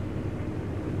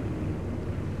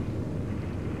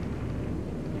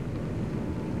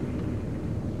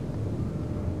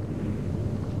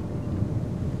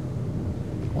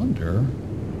 wonder,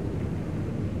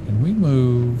 can we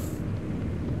move?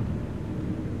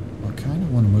 I kind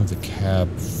of want to move the cab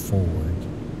forward.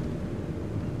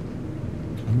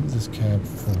 Can I move this cab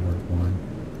forward one?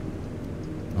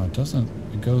 No, it doesn't.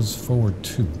 It goes forward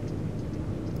two.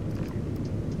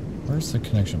 Where's the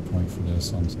connection point for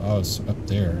this? Oh, it's up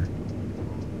there.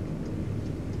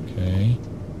 Okay.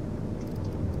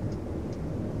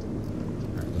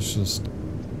 Alright, let's just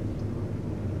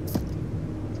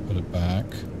put it back.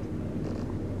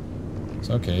 It's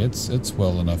okay, it's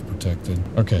well enough protected.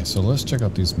 Okay, so let's check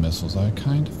out these missiles. I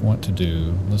kind of want to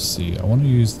do, let's see, I want to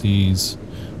use these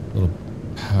little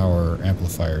power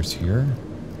amplifiers here.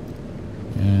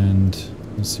 And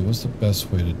let's see, what's the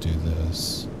best way to do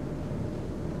this?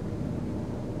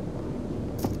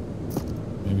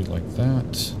 Maybe like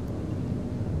that.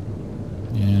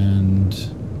 And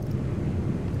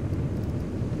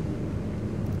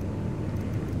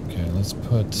okay, let's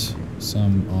put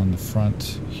some on the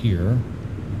front here.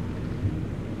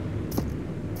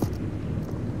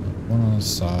 One on the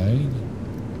side.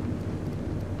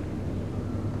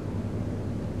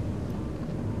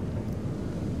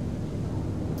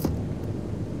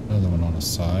 Another one on the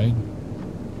side.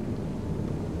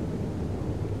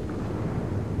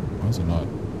 Why is it not?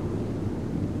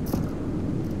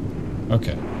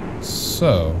 Okay,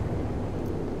 so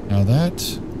now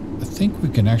that I think we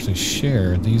can actually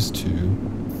share these two.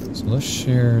 So let's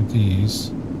share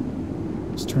these.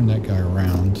 Let's turn that guy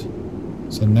around.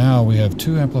 So now we have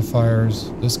two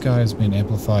amplifiers. This guy is being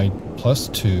amplified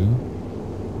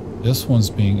 +2. This one's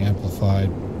being amplified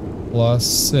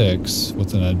 +6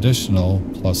 with an additional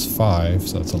 +5.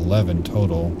 So that's 11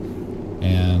 total.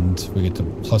 And we get to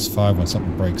 +5 when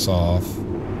something breaks off.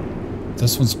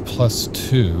 This one's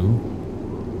 +2.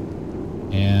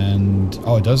 And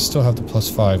oh, it does still have the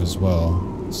 +5 as well.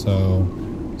 So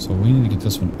we need to get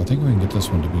this one. I think we can get this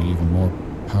one to be even more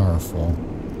powerful.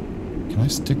 Can I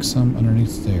stick some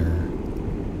underneath there?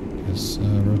 Just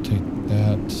rotate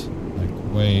that like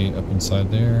way up inside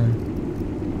there.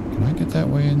 Can I get that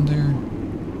way in there? I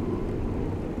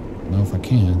don't know if I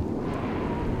can.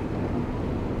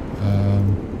 I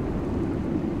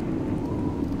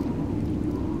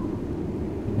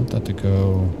want that to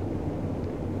go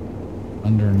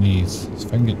underneath. So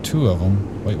if I can get two of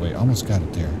them. Wait, almost got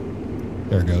it there.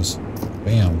 There it goes.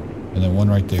 Bam. And then one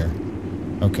right there.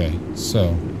 Okay,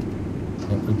 so.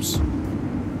 Oh, oops.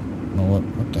 No,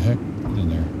 what the heck? Get in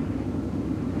there.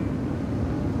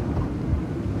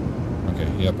 Okay,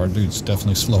 yep, our dude's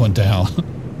definitely slowing down.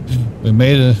 We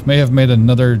may have made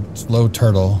another slow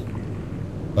turtle.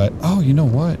 But, oh, you know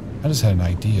what? I just had an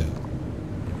idea.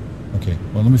 Okay,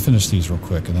 well, let me finish these real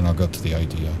quick, and then I'll go to the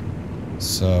idea.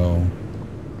 So,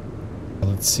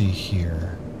 let's see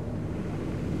here.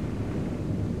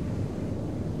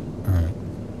 Alright.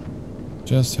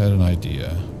 Just had an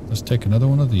idea. Let's take another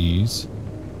one of these.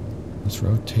 Let's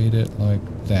rotate it like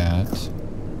that.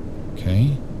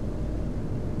 Okay.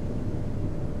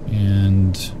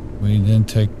 And we then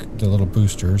take the little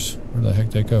boosters. Where the heck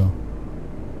they go?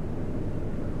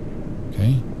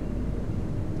 Okay.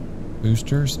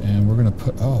 Boosters, and we're gonna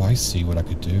put, oh, I see what I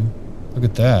could do. Look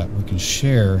at that. We can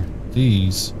share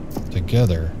these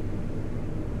together.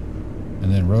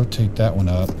 And then rotate that one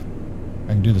up.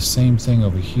 I can do the same thing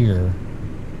over here.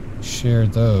 Share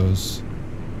those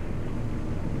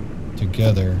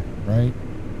together, right?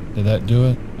 Did that do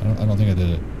it? I don't think I did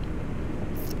it.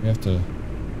 We have to,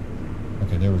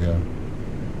 okay, there we go.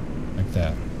 Like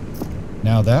that.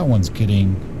 Now that one's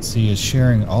getting, see, it's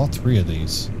sharing all three of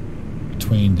these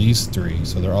between these three.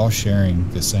 So they're all sharing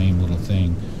the same little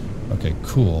thing. Okay,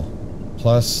 cool.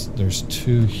 Plus, there's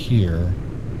two here.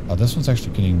 Oh, this one's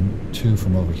actually getting two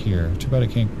from over here. Too bad I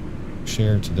can't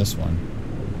share to this one.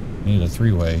 I need a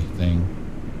three-way thing.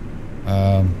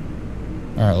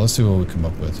 Alright, let's see what we come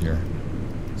up with here.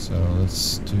 So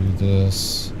let's do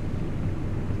this.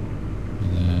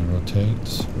 And then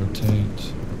rotate.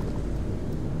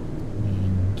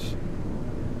 And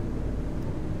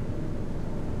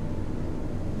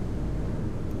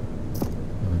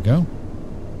there we go.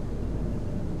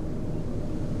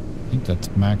 I think that's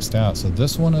maxed out. So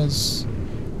this one is,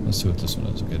 let's see what this one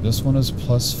is. Okay, this one is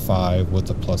 +5 with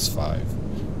a +5.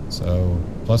 So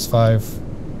 +5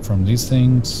 from these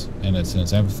things, and it's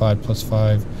amplified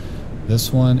 +5.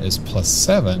 This one is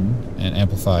 +7 and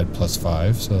amplified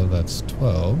 +5, so that's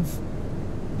 12.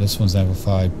 This one's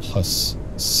amplified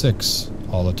 +6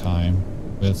 all the time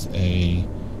with a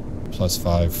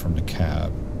 +5 from the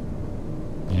cab.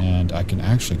 And I can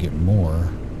actually get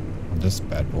more on this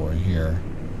bad boy here.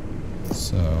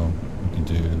 So we can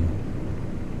do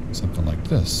something like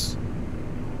this.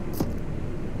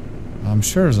 I'm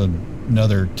sure there's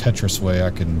another Tetris way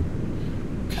I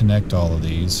can connect all of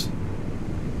these.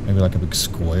 Maybe like a big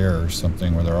square or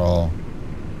something where they're all,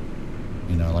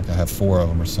 you know, like I have 4 of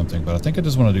them or something. But I think I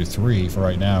just want to do 3 for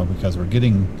right now because we're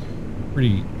getting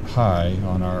pretty high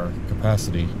on our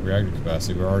capacity, reactor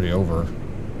capacity. We're already over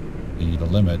the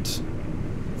limit.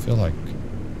 I feel like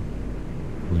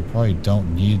we probably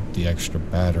don't need the extra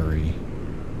battery.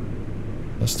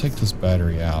 Let's take this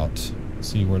battery out,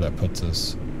 see where that puts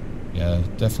us. Yeah,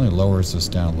 it definitely lowers this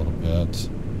down a little bit.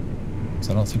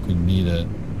 So I don't think we need it.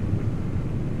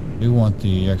 We want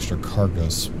the extra cargo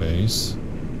space.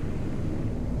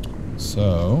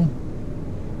 So,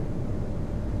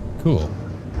 cool.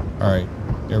 Alright,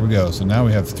 there we go. So now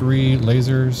we have 3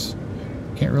 lasers.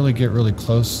 Can't really get really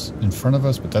close in front of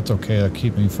us, but that's okay. That'll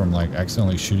keep me from like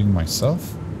accidentally shooting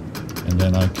myself. And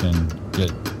then I can get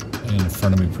in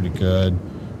front of me pretty good.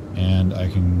 And I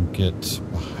can get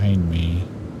behind me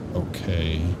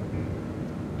okay.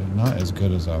 Not as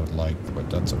good as I would like, but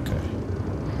that's okay.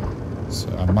 So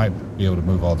I might be able to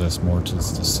move all this more to the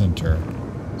center.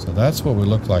 So that's what we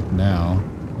look like now.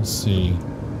 Let's see.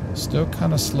 Still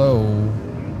kind of slow.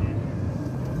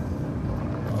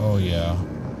 Oh yeah.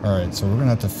 Alright, so we're gonna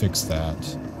have to fix that.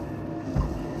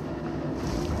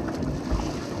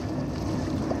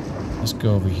 Let's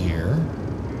go over here.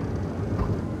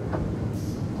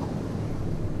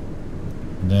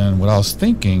 And then what I was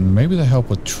thinking, maybe to help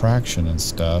with traction and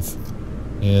stuff,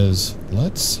 is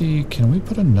let's see, can we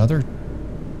put another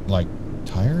like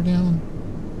tire down?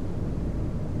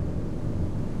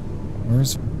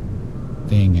 Where's the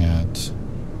thing at?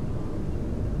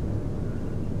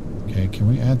 Okay, can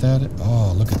we add that?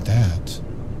 Oh, look at that.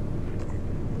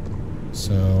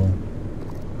 So,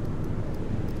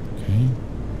 okay.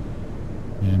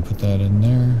 And put that in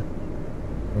there.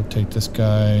 Rotate this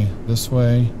guy this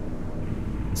way.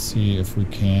 Let's see if we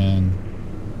can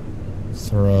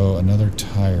throw another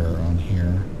tire on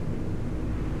here.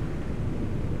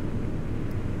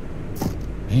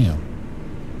 Damn.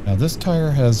 Now this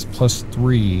tire has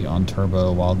 +3 on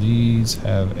turbo, while these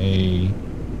have a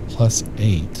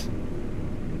 +8.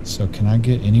 So can I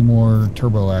get any more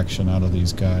turbo action out of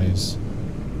these guys?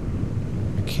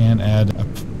 I can add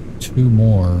 2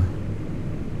 more,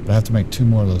 but I have to make 2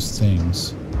 more of those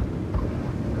things.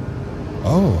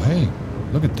 Oh, hey,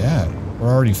 look at that. We're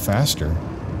already faster.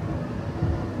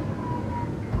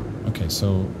 Okay,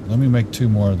 so let me make 2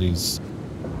 more of these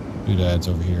doodads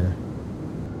over here.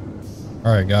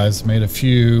 Alright guys, made a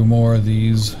few more of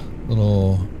these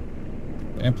little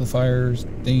amplifiers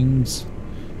things.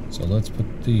 So let's put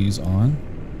these on.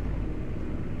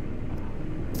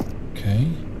 Okay,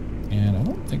 and I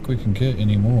don't think we can get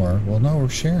any more. Well, no, we're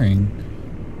sharing.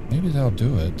 Maybe that'll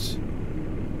do it.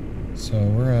 So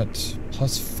we're at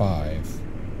 +5.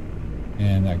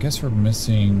 And I guess we're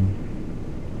missing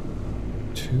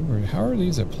 2, or how are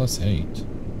these at +8?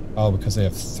 Oh, because they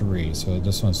have 3. So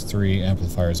this one's 3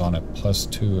 amplifiers on it,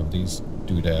 +2 of these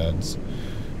doodads.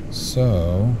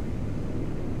 So,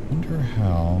 wonder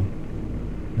how.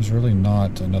 There's really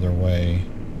not another way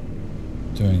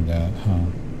of doing that, huh?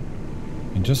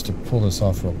 And just to pull this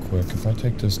off real quick, if I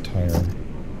take this tire,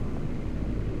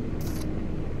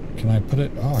 can I put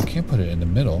it? Oh, I can't put it in the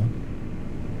middle.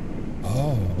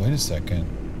 Oh, wait a second.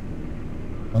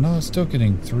 Well, no, it's still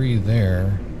getting 3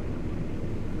 there.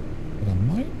 But I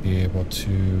might be able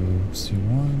to see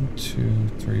 1, 2,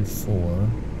 3, 4,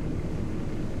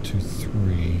 2,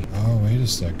 3. Oh, wait a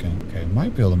second. Okay, I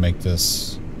might be able to make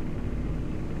this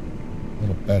a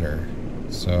little better.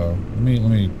 So let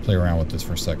me play around with this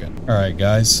for a second. All right,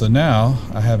 guys. So now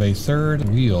I have a 3rd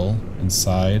wheel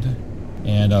inside,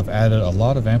 and I've added a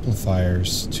lot of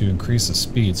amplifiers to increase the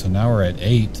speed. So now we're at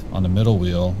 8 on the middle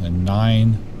wheel and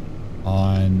 9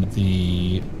 on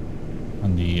the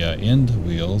end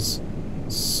wheels.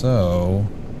 So,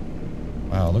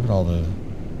 wow, look at all the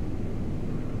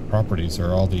properties,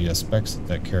 or all the specs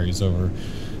that carries over.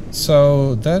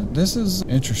 So this is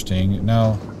interesting.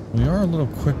 Now, we are a little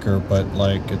quicker, but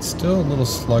like it's still a little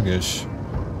sluggish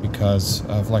because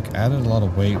I've like added a lot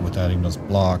of weight with adding those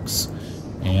blocks.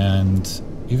 And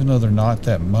even though they're not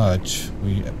that much,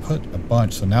 we put a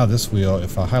bunch. So now this wheel,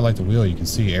 if I highlight the wheel, you can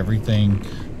see everything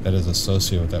that is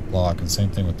associated with that block. And same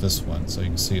thing with this one. So you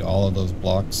can see all of those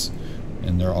blocks,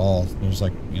 and they're all, there's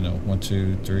like, you know, 1,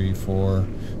 2, 3, 4,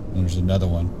 and there's another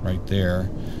one right there.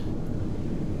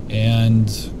 And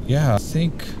yeah, I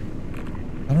think,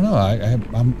 I don't know, I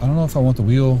don't know if I want the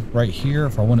wheel right here,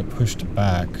 if I want it pushed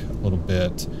back a little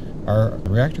bit. Our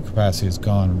reactor capacity has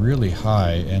gone really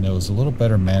high, and it was a little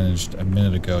better managed a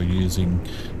minute ago using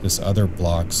this other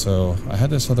block. So I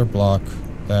had this other block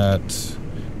that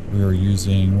we were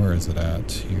using, where is it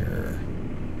at here?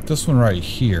 This one right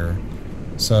here.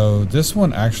 So this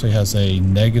one actually has a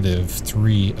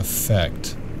 -3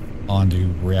 effect on the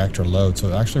reactor load. So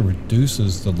it actually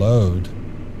reduces the load,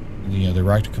 the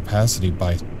reactor capacity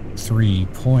by 3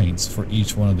 points for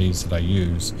each one of these that I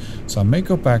use. So I may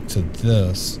go back to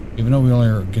this, even though we only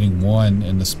are getting 1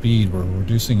 in the speed, we're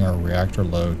reducing our reactor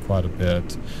load quite a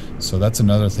bit. So that's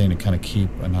another thing to kind of keep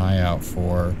an eye out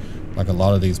for. Like a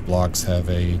lot of these blocks have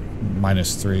a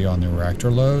 -3 on the reactor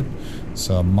load.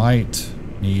 So I might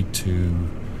need to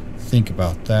think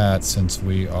about that, since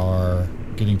we are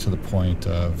getting to the point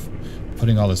of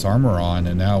putting all this armor on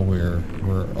and now we're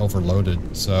overloaded.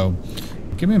 So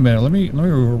give me a minute. Let me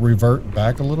revert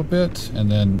back a little bit, and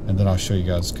then I'll show you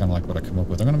guys kind of like what I come up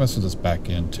with. I'm gonna mess with this back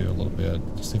end too a little bit.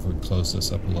 See if we can close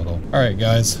this up a little. All right,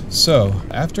 guys. So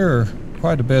after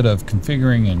quite a bit of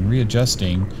configuring and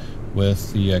readjusting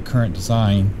with the current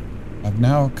design, I've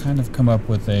now kind of come up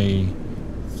with a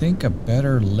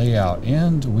better layout,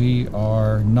 and we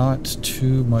are not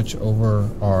too much over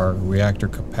our reactor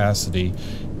capacity,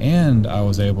 and I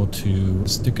was able to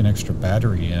stick an extra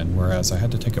battery in, whereas I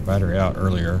had to take a battery out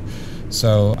earlier.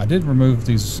 So I did remove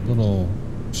these little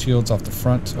shields off the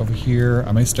front over here.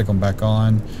 I may stick them back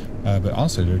on, but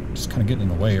honestly they're just kind of getting in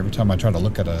the way. Every time I try to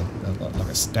look at a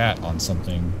stat on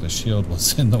something, the shield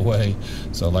was in the way.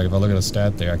 So like if I look at a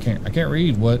stat there, I can't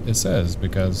read what it says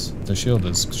because the shield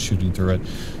is shooting through it.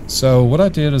 So what I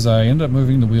did is I ended up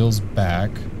moving the wheels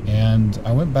back, and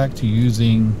I went back to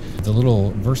using the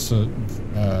little versatile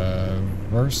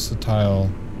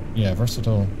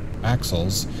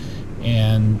axles,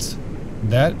 and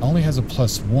that only has a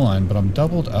 +1, but I'm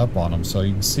doubled up on them. So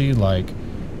you can see, like,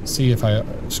 if I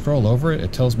scroll over it,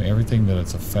 it tells me everything that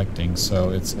it's affecting. So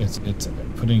it's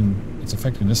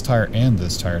affecting this tire and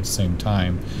this tire at the same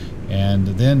time. And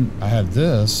then I have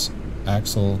this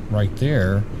axle right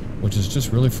there, which is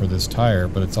just really for this tire,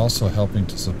 but it's also helping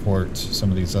to support some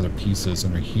of these other pieces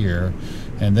over here.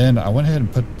 And then I went ahead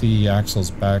and put the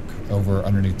axles back over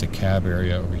underneath the cab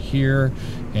area over here.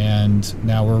 And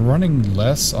now we're running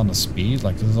less on the speed,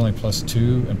 like this is only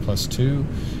 +2 and +2.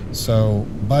 So,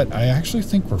 but I actually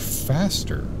think we're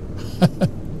faster,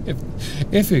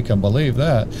 if you can believe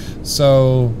that.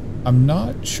 So I'm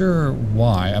not sure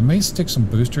why. I may stick some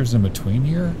boosters in between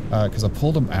here because I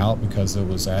pulled them out because it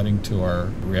was adding to our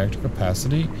reactor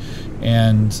capacity,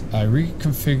 and I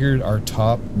reconfigured our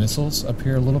top missiles up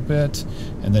here a little bit,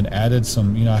 and then added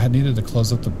some, I had needed to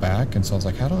close up the back, and so I was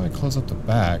like, how do I close up the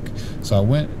back? So I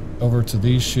went over to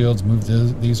these shields, moved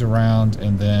these around,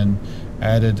 and then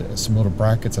added some little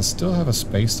brackets. I still have a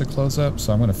space to close up,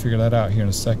 so I'm going to figure that out here in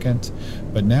a second.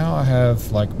 But now I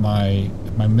have, like, my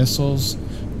missiles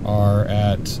are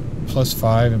at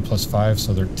 +5 and +5,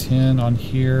 so they're 10 on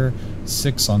here,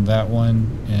 6 on that one,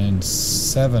 and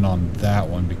 7 on that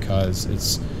one, because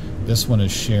this one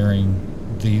is sharing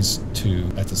these two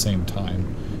at the same time,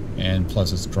 and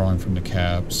plus it's drawing from the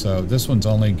cab. So this one's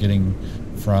only getting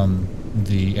from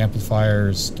the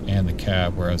amplifiers and the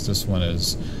cab, whereas this one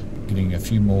is getting a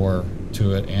few more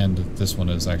to it, and this one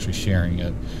is actually sharing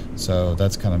it. So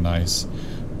that's kind of nice.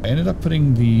 I ended up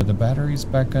putting the batteries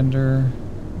back under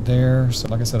there. So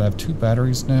like I said, I have 2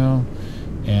 batteries now,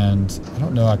 and I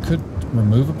don't know, I could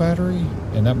remove a battery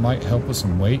and that might help with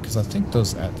some weight, because I think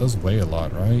those weigh a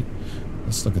lot, right?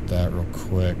 Let's look at that real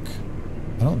quick.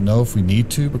 I don't know if we need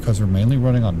to, because we're mainly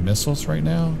running on missiles right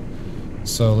now.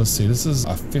 So let's see, this is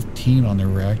a 15 on the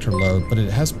reactor load, but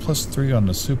it has +3 on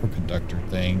the superconductor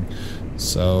thing.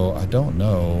 So I don't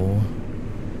know,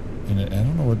 and I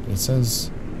don't know what it says.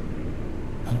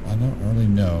 I don't really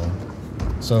know.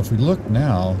 So if we look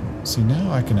now, see,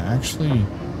 now I can actually,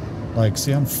 like,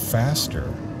 see, I'm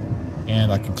faster,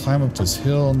 and I can climb up this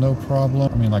hill no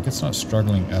problem. I mean, like, it's not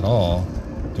struggling at all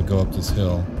to go up this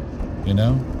hill,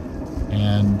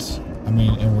 and I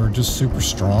mean, and we're just super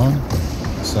strong.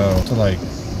 So to, like,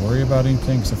 worry about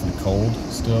anything except for the cold,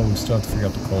 we still have to figure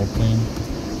out the cold thing.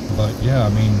 But yeah, I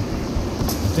mean,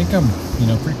 I think I'm,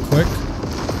 pretty quick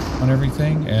on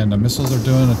everything, and the missiles are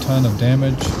doing a ton of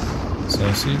damage.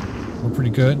 So see, we're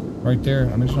pretty good right there.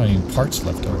 I mean, there's not even parts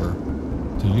left over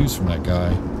to use from that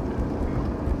guy.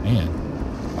 Man.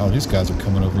 Oh, these guys are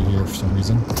coming over here for some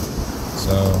reason.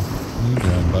 So, what are you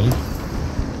doing, buddy?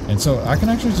 And so I can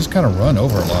actually just kind of run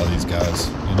over a lot of these guys,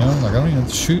 Like, I don't even have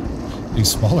to shoot these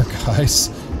smaller guys.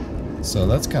 So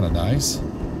that's kind of nice.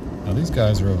 Now these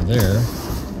guys are over there.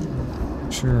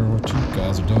 Not sure what you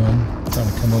guys are doing. Trying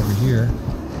to come over here.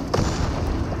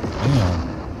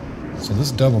 Damn. So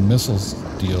this double missiles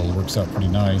deal works out pretty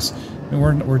nice. And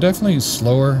we're definitely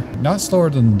slower, not slower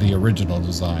than the original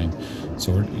design.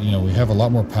 So we're, you know, we have a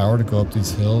lot more power to go up these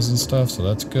hills and stuff, so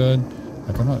that's good.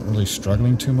 Like, I'm not really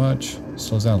struggling too much.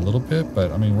 Slows down a little bit,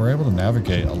 but I mean, we're able to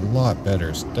navigate a lot better.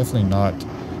 It's definitely not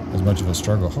as much of a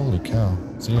struggle. Holy cow.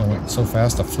 See, I went so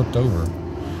fast I flipped over.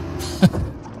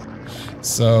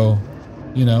 So,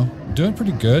 you know, doing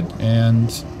pretty good. And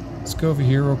let's go over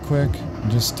here real quick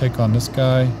and just take on this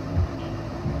guy.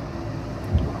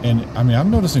 And I mean,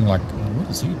 I'm noticing, like, what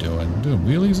is he doing? Doing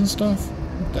wheelies and stuff?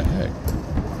 What the heck?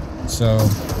 So, I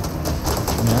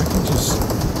mean, I can just,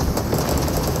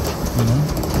 you know,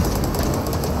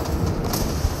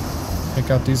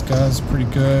 take out these guys pretty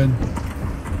good.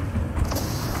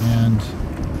 And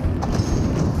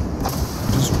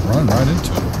just run right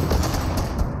into it.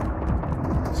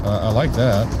 So I like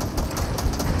that.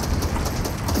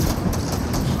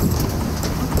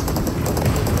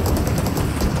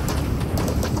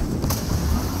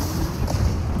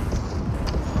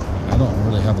 I don't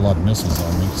really have a lot of missiles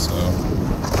on me, so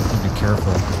be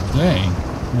careful. Dang.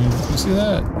 I mean, you see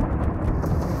that?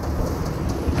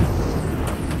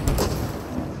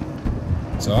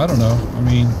 So I don't know. I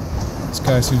mean, this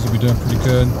guy seems to be doing pretty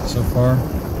good so far.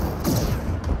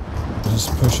 Just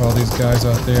push all these guys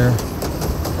out there.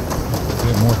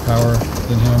 Get more power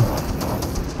than him.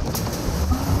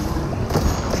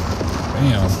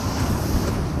 Bam.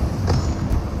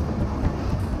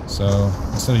 So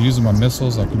instead of using my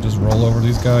missiles, I can just roll over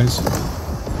these guys.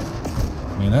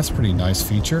 I mean, that's a pretty nice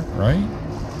feature, right? I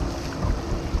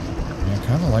mean, I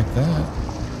kind of like that.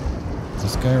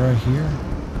 This guy right here,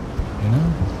 you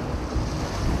know?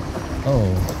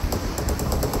 Oh.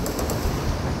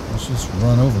 Let's just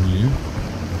run over you.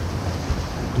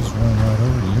 Just run right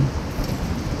over you.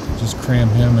 Just cram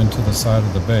him into the side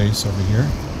of the base over here.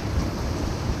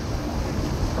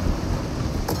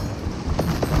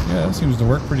 Yeah, that seems to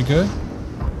work pretty good.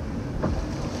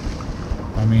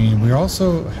 I mean, we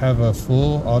also have a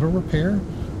full auto repair,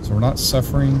 so we're not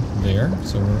suffering there.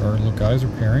 So our little guy's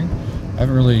repairing. I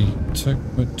haven't really took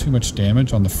too much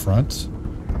damage on the front.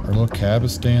 Our little cab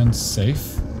is staying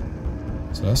safe.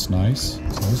 So that's nice.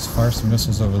 So let's fire some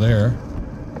missiles over there.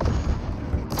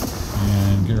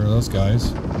 And get rid of those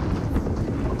guys.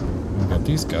 We've got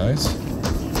these guys.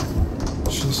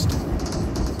 Let's just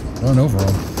run over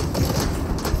them.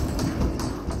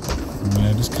 I mean,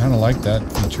 I just kind of like that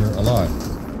feature a lot. I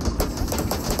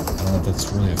don't know if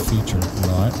that's really a feature or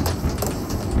not.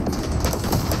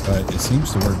 But it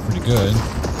seems to work pretty good.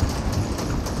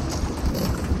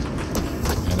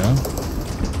 You know?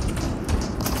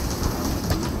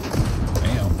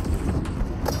 Bam.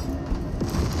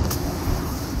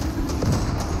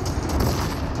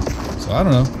 So I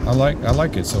don't know. I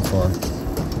like it so far.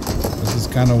 This is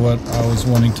kind of what I was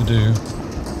wanting to do.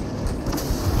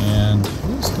 And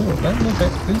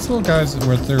these little guys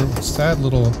with their sad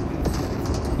little,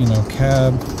 you know,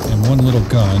 cab and one little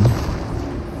gun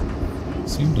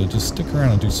seem to just stick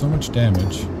around and do so much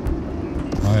damage.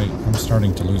 I'm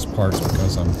starting to lose parts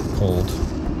because I'm cold.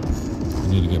 I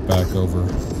need to get back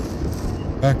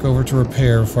over to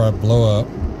repair before I blow up.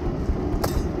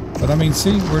 But I mean,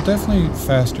 see, we're definitely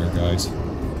faster, guys.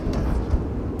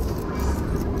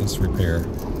 Let's repair.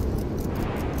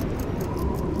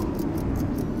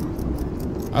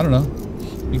 I don't know.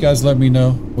 You guys let me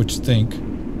know what you think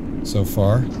so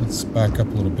far. Let's back up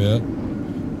a little bit.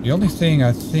 The only thing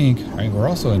I think, we're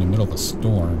also in the middle of a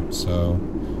storm, so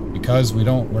because we're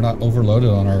not overloaded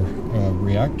on our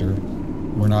reactor,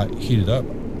 we're not heated up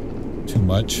too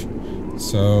much.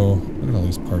 So look at all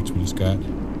these parts we just got.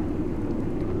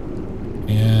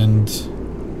 And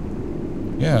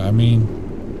yeah, I mean,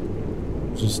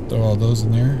 just throw all those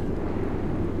in there.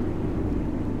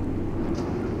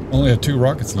 Only have 2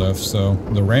 rockets left, so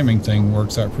the ramming thing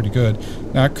works out pretty good.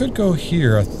 Now I could go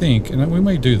here, I think, and we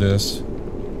may do this.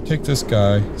 Take this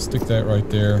guy, stick that right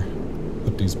there,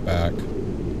 put these back.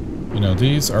 You know,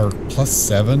 these are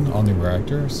 +7 on the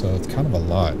reactor, so it's kind of a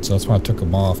lot. So that's why I took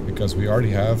them off, because we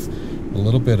already have a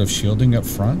little bit of shielding up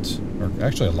front, or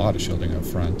actually a lot of shielding up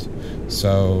front.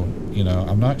 So, you know,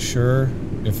 I'm not sure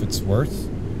if it's worth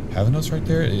having those right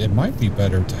there. It might be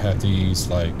better to have these,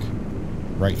 like,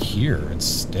 right here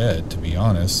instead, to be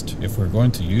honest, if we're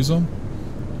going to use them.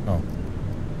 Oh,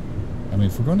 I mean,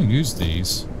 if we're going to use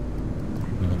these,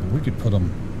 you know, we could put them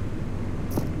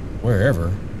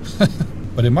wherever.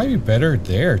 But it might be better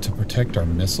there to protect our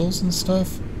missiles and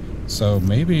stuff. So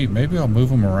maybe I'll move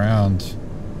them around,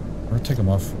 or take them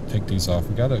off, take these off.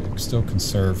 We gotta still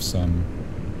conserve some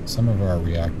of our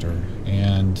reactor,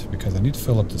 and because I need to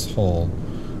fill up this hole.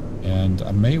 And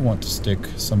I may want to stick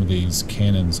some of these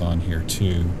cannons on here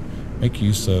too. Make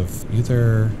use of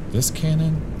either this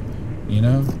cannon, you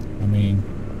know? I mean,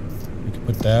 We could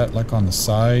put that like on the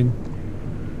side.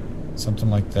 Something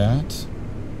like that.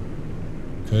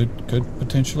 Could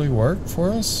potentially work for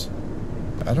us.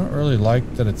 I don't really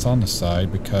like that it's on the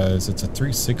side because it's a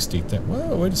 360 thing.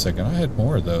 Whoa, wait a second. I had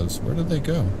more of those. Where did they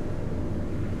go?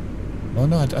 Oh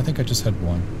no, I think I just had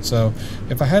one. So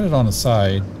if I had it on the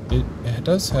side, it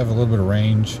does have a little bit of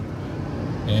range.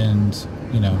 And,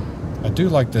 you know, I do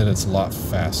like that it's a lot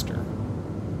faster.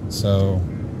 So,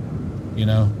 you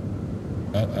know,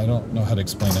 I don't know how to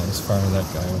explain that. Let's fire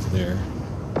that guy over there.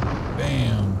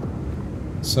 Bam.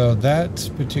 So that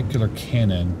particular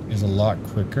cannon is a lot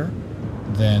quicker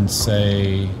than,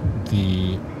 say,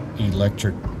 the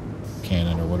electric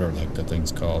cannon or whatever the heck that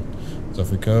thing's called. So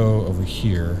if we go over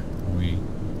here and we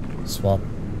swap,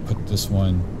 put this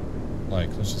one, like,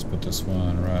 let's just put this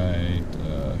one right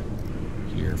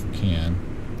here if we can.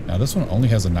 Now this one only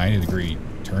has a 90-degree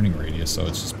turning radius, so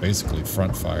it's just basically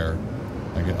front fire.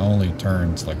 Like it only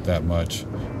turns like that much.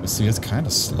 But see, it's kind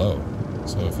of slow.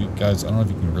 So if you guys, I don't know if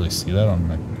you can really see that on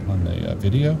the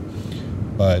video,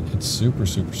 but it's super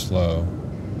slow.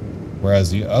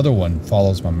 Whereas the other one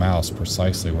follows my mouse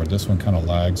precisely, where this one kind of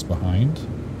lags behind.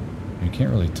 You can't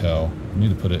really tell. I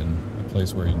need to put it in a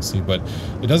place where you can see, but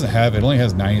it doesn't have, it only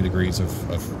has 90 degrees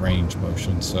of range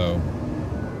motion. So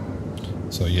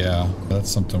yeah,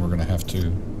 that's something we're going to have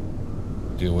to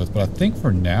deal with. But I think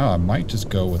for now, I might just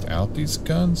go without these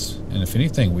guns. And if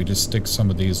anything, we just stick some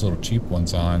of these little cheap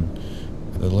ones on.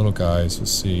 The little guys,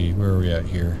 let's see, where are we at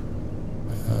here?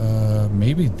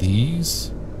 Maybe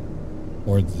these?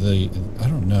 Or I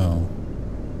don't know.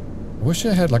 I wish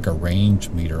I had like a range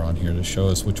meter on here to show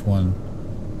us which one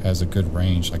has a good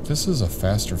range. Like this is a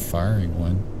faster firing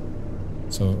one.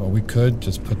 So we could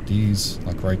just put these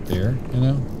like right there, you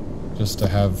know, just to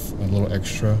have a little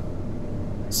extra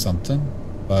something.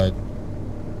 But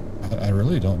I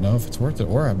really don't know if it's worth it.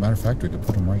 Or as a matter of fact, we could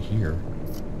put them right here.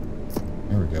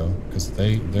 There we go. Because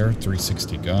they're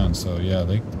 360 guns. So yeah,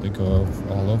 they go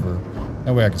all over.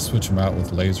 That way I can switch them out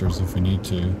with lasers if we need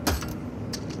to.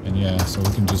 And yeah, so we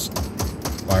can just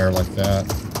fire like that.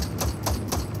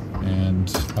 And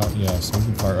yeah, so we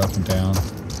can fire up and down.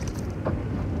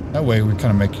 That way we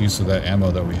kind of make use of that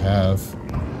ammo that we have.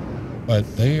 But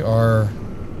they are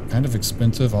kind of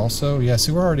expensive also. Yeah,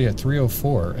 see, we're already at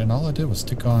 304, and all I did was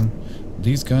stick on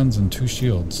these guns and 2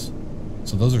 shields.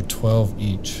 So those are 12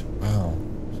 each. Wow.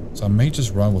 So I may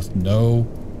just run with no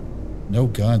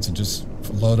guns and just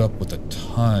load up with a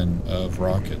ton of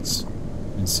rockets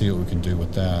and see what we can do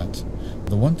with that.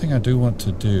 The one thing I do want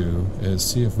to do is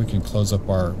see if we can close up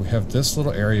we have this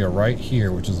little area right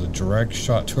here, which is a direct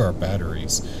shot to our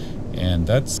batteries, and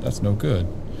that's no good.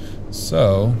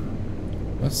 So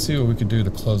let's see what we can do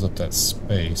to close up that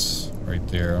space right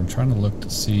there. I'm trying to look to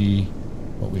see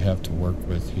what we have to work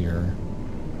with here.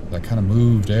 I kind of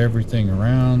moved everything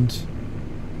around,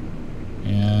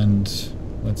 and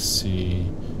let's see.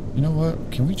 You know what?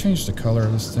 Can we change the color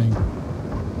of this thing?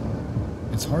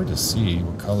 It's hard to see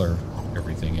what color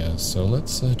everything is, so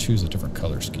let's choose a different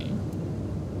color scheme.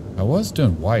 I was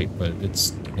doing white, but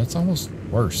that's almost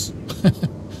worse.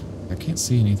 I can't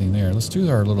see anything there. Let's do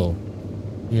our little,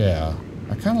 yeah.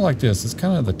 I kind of like this. It's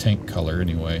kind of the tank color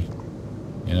anyway.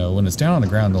 You know, when it's down on the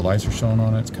ground, the lights are showing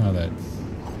on it. It's kind of that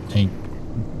tank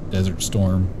Desert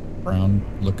Storm brown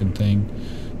looking thing.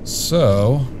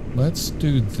 So let's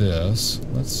do this.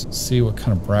 Let's see what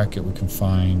kind of bracket we can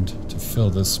find to fill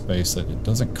this space that it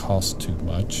doesn't cost too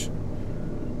much.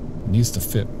 It needs to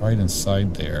fit right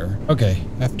inside there. Okay,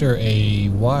 after a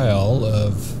while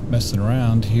of messing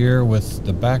around here with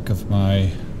the back of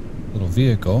my little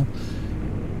vehicle,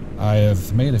 I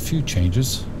have made a few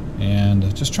changes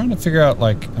and just trying to figure out,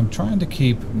 like, I'm trying to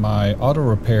keep my auto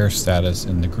repair status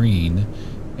in the green,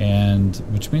 and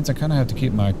which means I kind of have to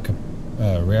keep my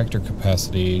reactor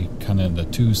capacity kind of in the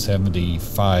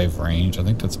 275 range. I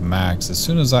think that's max. As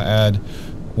soon as I add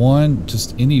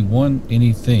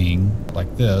anything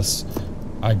like this,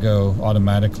 I go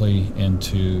automatically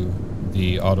into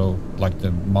the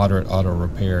moderate auto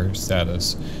repair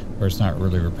status, where it's not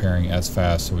really repairing as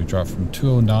fast. So we drop from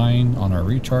 209 on our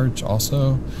recharge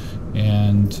also,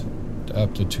 and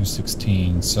up to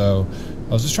 216. So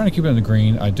I was just trying to keep it in the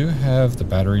green. I do have the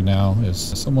battery now is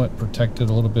somewhat protected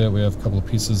a little bit. We have a couple of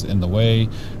pieces in the way,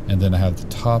 and then I have the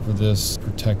top of this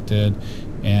protected,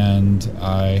 and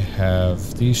I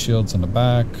have these shields on the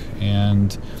back,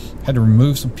 and had to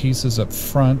remove some pieces up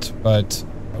front, but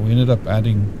we ended up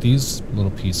adding these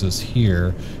little pieces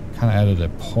here, kind of added a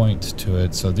point to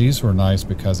it. So these were nice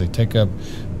because they take up,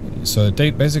 so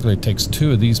it basically takes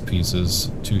 2 of these pieces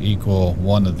to equal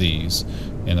 1 of these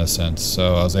in a sense.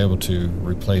 So I was able to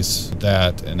replace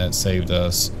that, and that saved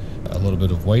us a little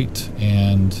bit of weight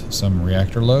and some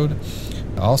reactor load.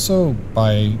 Also,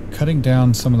 by cutting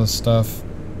down some of the stuff,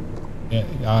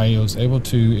 I was able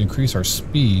to increase our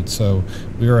speed. So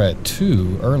we were at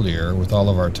 2 earlier with all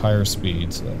of our tire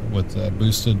speeds with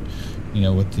boosted, you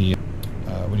know, with the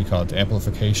what do you call it, the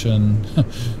amplification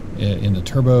in the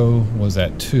turbo was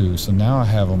at 2. So now I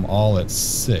have them all at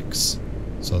 6.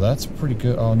 So that's pretty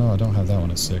good. Oh no, I don't have that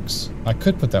one at 6. I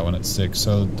could put that one at 6.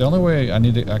 So the only way I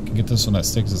can get this one at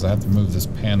 6 is I have to move this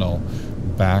panel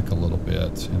back a little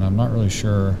bit, and I'm not really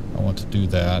sure I want to do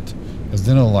that, because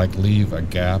then it'll like leave a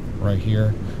gap right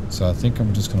here. So I think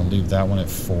I'm just going to leave that one at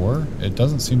 4. It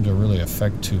doesn't seem to really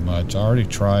affect too much. I already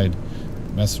tried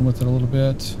messing with it a little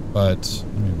bit, but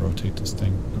let me rotate this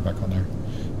thing, go back on there.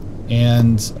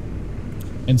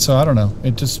 And so I don't know,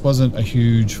 it just wasn't a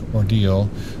huge ordeal.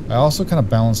 I also kind of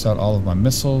balanced out all of my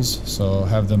missiles, so I'll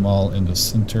have them all in the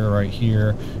center right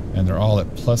here, and they're all at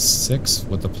 +6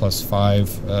 with the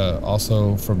 +5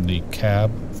 also from the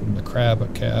crab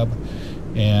cab.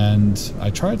 And I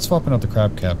tried swapping out the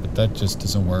crab cab, but that just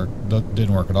doesn't work. That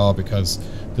didn't work at all, because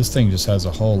this thing just has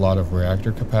a whole lot of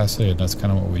reactor capacity, and that's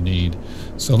kind of what we need.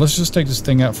 So let's just take this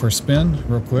thing out for a spin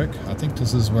real quick. I think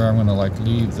this is where I'm going to like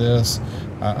leave this.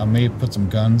 I may put some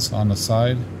guns on the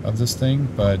side of this thing,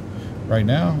 but right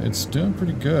now it's doing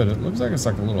pretty good. It looks like it's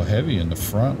like a little heavy in the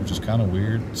front, which is kind of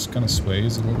weird. It kind of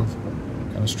sways a little,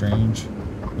 kind of strange.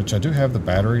 Which I do have the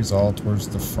batteries all towards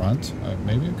the front.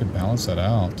 Maybe I could balance that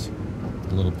out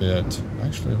a little bit.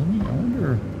 Actually, I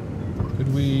wonder,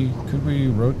 could we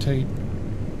rotate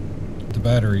the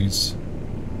batteries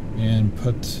and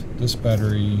put this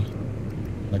battery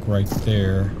like right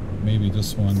there? Maybe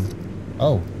this one.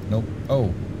 Oh, nope.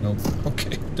 Oh, nope.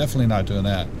 Okay, definitely not doing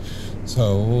that.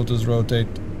 So we'll just rotate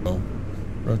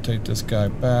this guy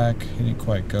back. He didn't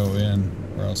quite go in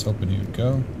where I was hoping he would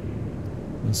go.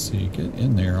 Let's see, get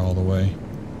in there all the way.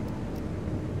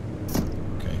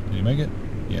 Okay, did he make it?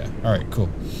 Yeah, all right, cool.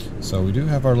 So we do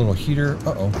have our little heater.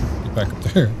 Uh-oh, get back up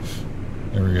there.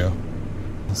 There we go.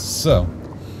 So,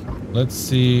 let's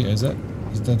see,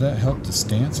 did that help the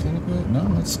stance a little bit?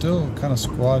 No, it's still kind of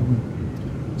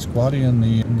squatty in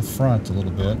the front a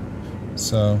little bit.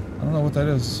 So, I don't know what that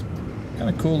is. Kind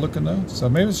of cool looking though. So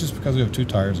maybe it's just because we have 2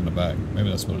 tires in the back. Maybe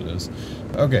that's what it is.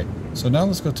 Okay, so now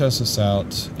let's go test this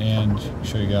out and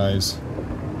show you guys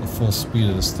the full speed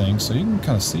of this thing. So you can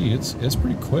kind of see it's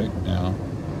pretty quick now.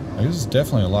 Like, this is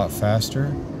definitely a lot faster.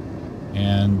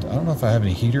 And I don't know if I have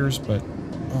any heaters, but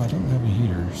oh, I don't have any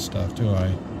heater stuff, do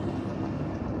I?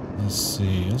 Let's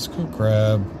see. Let's go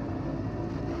grab.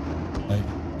 Like,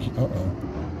 uh-oh.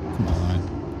 Come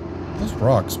on. Those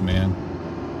rocks, man.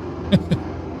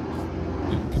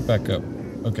 Get back up.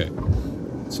 Okay.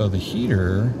 So the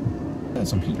heater. I had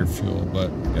some heater fuel, but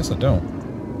I guess I don't.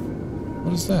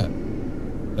 What is that?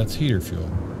 That's heater fuel.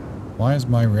 Why is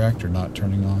my reactor not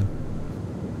turning on?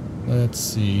 Let's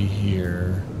see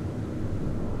here.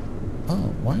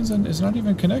 Oh, why is that? It's not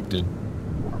even connected.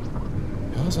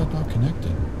 How is that not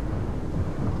connected?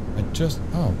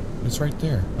 Oh, it's right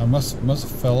there. I must have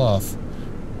fell off.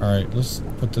 All right, let's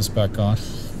put this back on.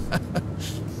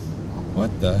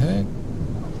 What the heck?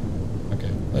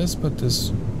 Okay, let's put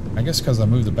this. I guess because I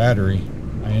moved the battery,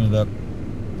 I ended up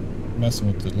messing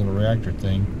with the little reactor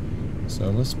thing. So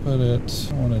let's put it.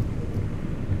 I want to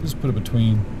just put it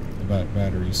between the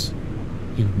batteries.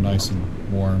 Keep it nice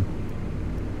and warm.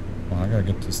 Well, I gotta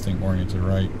get this thing oriented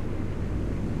right.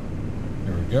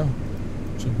 There we go.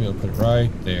 Should be able to put it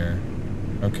right there.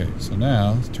 Okay, so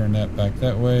now let's turn that back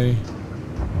that way.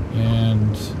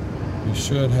 And we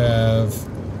should have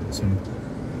some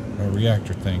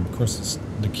reactor thing. Of course, it's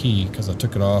the key, because I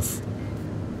took it off.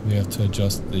 We have to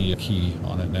adjust the key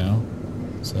on it now.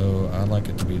 So I like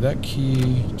it to be that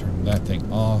key. Turn that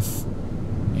thing off.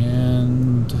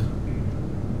 And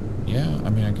yeah, I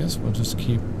mean, I guess we'll just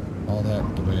keep all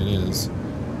that the way it is.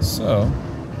 So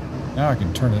now I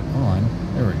can turn it on.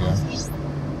 There we go.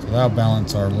 So that'll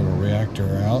balance our little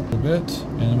reactor out a bit,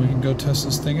 and then we can go test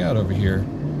this thing out over here.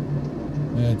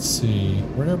 Let's see.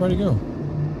 Where'd everybody go?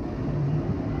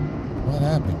 What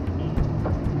happened?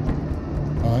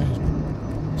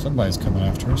 Oh, somebody's coming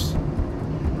after us.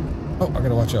 Oh, I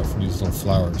gotta watch out for these little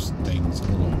flowers things,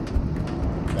 little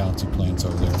bouncy plants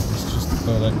over there. Let's just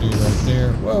throw that dude right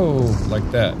there. Whoa, like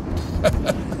that.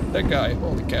 That guy,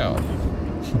 holy cow.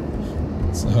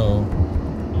 So,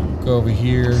 go over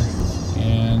here,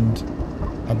 and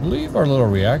I believe our little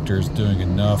reactor is doing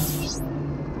enough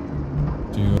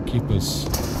to keep us.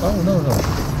 Oh, no.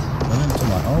 Went into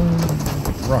my own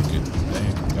rocket.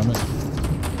 Dammit.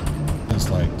 It's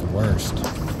like the worst.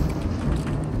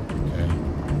 Okay.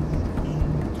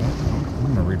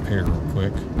 I'm gonna repair real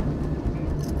quick.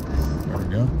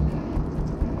 we go.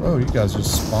 Oh, you guys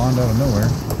just spawned out of nowhere.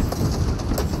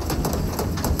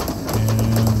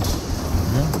 And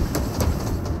there we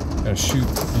go. Gotta shoot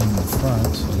in the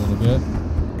front a little bit.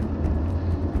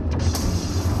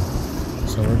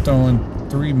 So we're throwing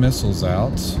 3 missiles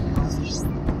out.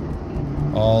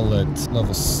 All at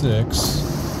level 6.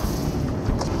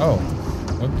 Oh,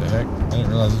 what the heck? I didn't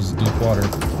realize it was deep water.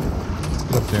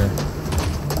 Get up there.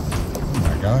 Oh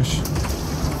my gosh.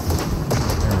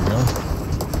 There we go.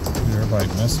 Dude, everybody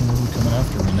messing with me, coming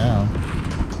after me now.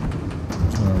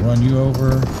 Just gonna run you over.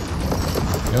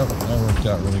 Yep, that worked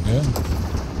out really good.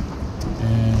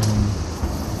 And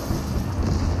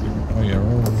oh yeah,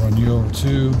 we'll run you over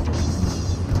too.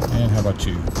 And how about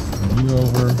you? Run you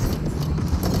over.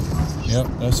 Yep,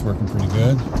 that's working pretty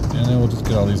good. And then we'll just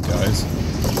get all these guys.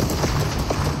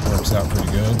 Works out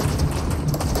pretty good.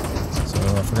 So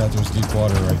I forgot there's deep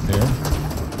water right there.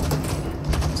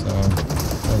 So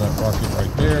throw that rocket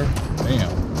right there.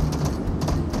 Bam.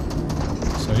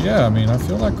 So yeah, I mean, I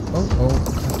feel like, oh,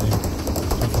 god dang.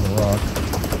 Go for the rock.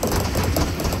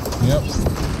 Yep.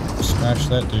 Smash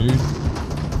that dude.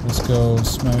 Let's go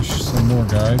smash some more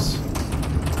guys.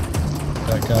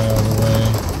 That guy out of the way.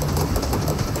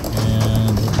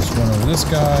 And we'll just run over this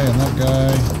guy and that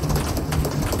guy.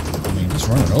 I mean, just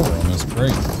running over him is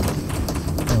great.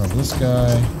 Run over this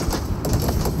guy.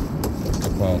 Pick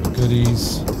up all the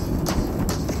goodies.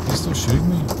 He's still shooting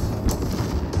me?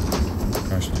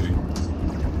 Gosh, dude.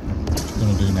 What you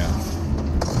gonna do now?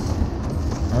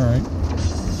 Alright.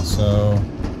 So,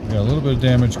 we got a little bit of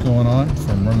damage going on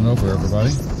from running over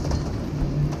everybody.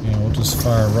 And we'll just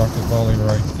fire a rocket volley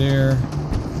right there.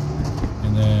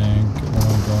 And then get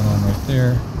one going on right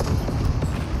there.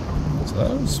 So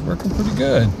that was working pretty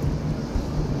good.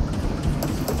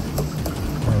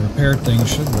 Our repair thing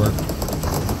should work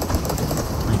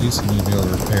pretty decently to be able to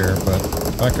repair, but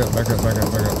back up, back up, back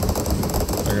up, back up.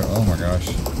 Back up. Oh my gosh.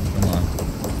 Come on.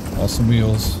 Awesome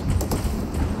wheels.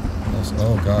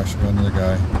 Oh gosh, we got another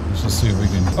guy. Let's just see if we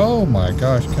can. Oh my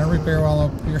gosh, can I repair while I'm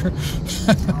up here?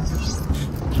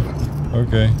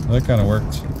 Okay, that kind of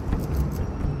worked.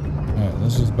 Alright,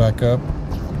 let's just back up.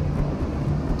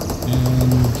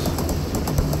 And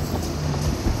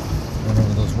run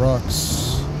over those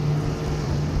rocks.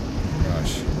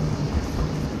 Gosh.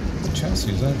 The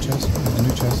chassis, is that a chassis? A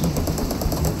new chassis?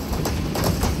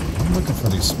 I'm looking for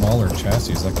these smaller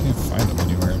chassis. I can't find them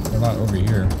anywhere. They're not over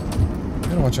here.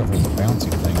 You gotta watch out for the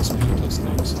bouncy things. I hate those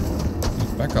things.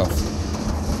 Back off.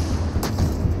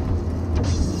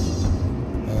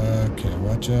 Okay,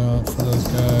 watch out for those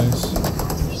guys.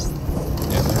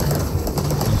 Yeah, there we go.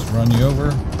 Just run you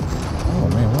over. Oh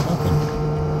man, what happened?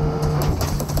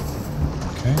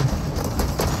 Okay.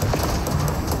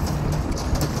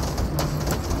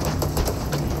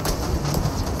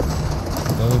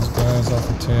 Those guys off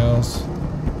the tails.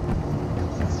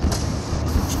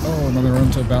 Oh, another run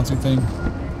to a bouncy thing.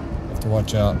 Have to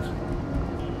watch out.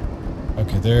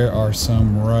 Okay, there are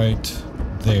some right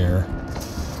there.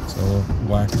 So we'll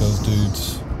whack those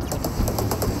dudes.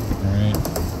 Alright,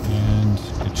 and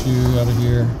get you out of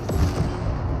here.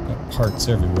 Got parts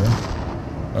everywhere.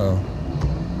 Uh-oh.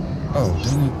 Oh,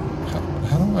 dang it.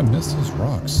 How do I miss those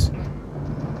rocks?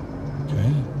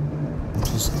 Okay.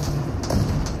 Just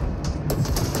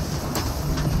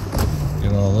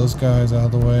get all those guys out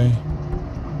of the way.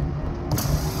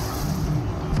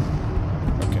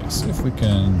 Okay, see if we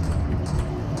can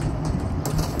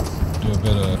do a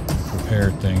bit of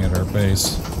repair thing at our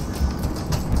base.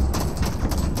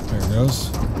 There it goes.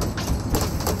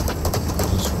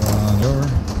 Just run over.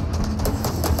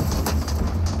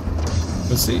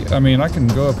 But see, I mean, I can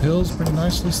go up hills pretty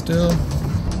nicely still.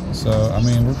 So, I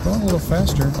mean, we're going a little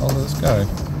faster. All this guy.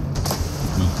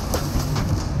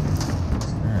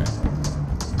 Alright.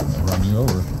 I'll run you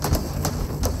over.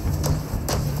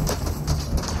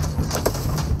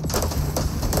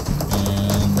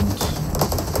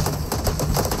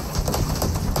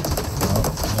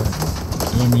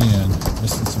 Me in,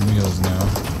 missing some wheels now,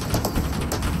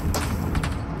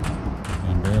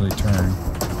 and barely turn.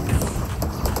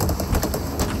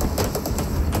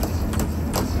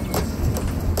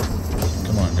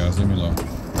 Come on, guys, leave me alone.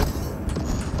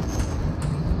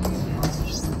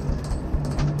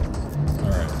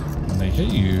 All right, when they hit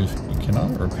you, you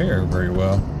cannot repair very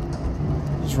well.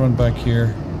 Let's run back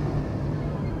here.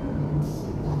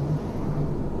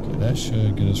 Okay, that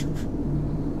should get us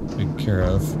taken care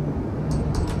of.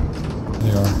 They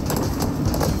are.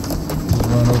 Just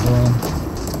run over them.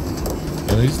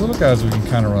 Yeah, these little guys we can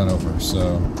kind of run over,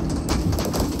 so.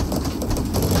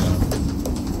 Yeah.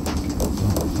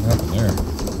 What happened there?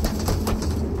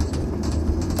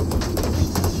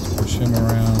 Push him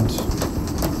around.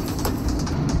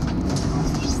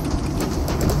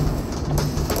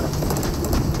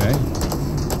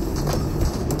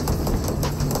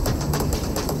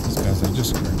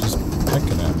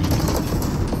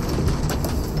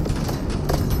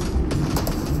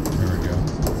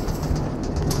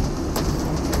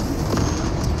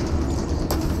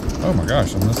 Oh my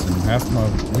gosh, I'm missing half my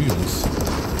wheels.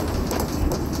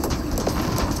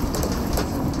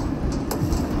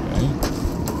 Okay.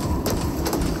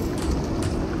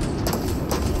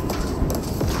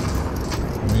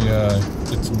 Let me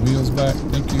get some wheels back.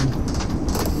 Thank you.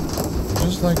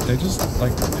 They just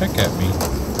like peck at me.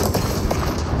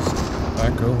 Just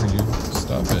back over you.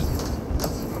 Stop it.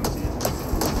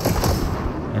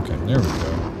 Okay, there we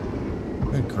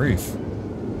go. Good grief.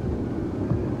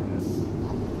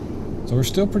 So we're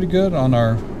still pretty good on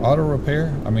our auto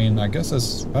repair. I mean, I guess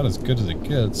that's about as good as it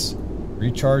gets.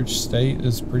 Recharge state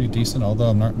is pretty decent, although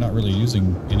I'm not really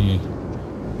using any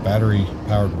battery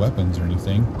powered weapons or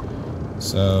anything.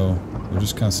 So we're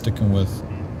just kind of sticking with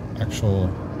actual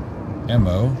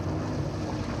ammo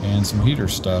and some heater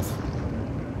stuff.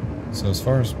 So as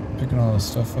far as picking all this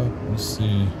stuff up, let's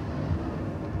see.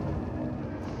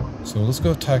 So let's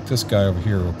go attack this guy over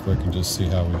here real quick and just see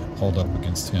how we hold up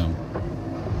against him.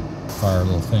 Fire a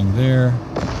little thing there.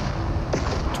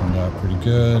 Turned out pretty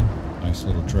good. Nice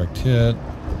little direct hit.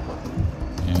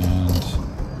 And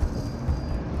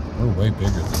we're way bigger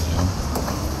than him.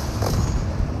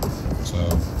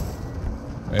 So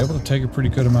we're able to take a pretty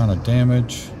good amount of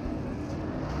damage.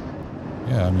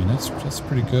 Yeah, I mean that's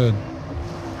pretty good.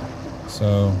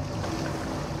 So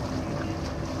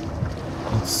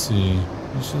let's see.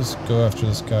 Let's just go after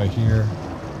this guy here.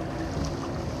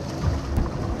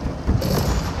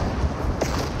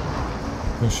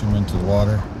 Push him into the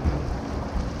water.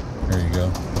 There you go.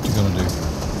 What you gonna do?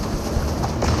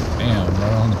 Bam,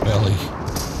 right on the belly.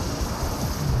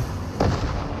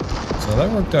 So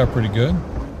that worked out pretty good.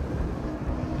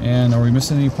 And are we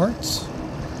missing any parts?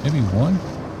 Maybe one?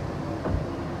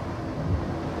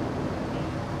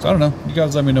 So I don't know. You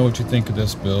guys let me know what you think of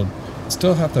this build.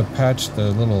 Still have to patch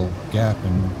the little gap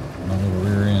in my little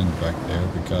rear end back there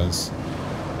because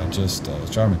it's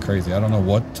driving me crazy. I don't know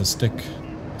what to stick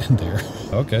in there.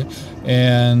 Okay.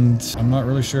 And I'm not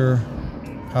really sure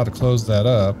how to close that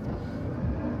up,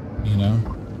 you know,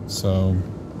 so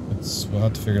we'll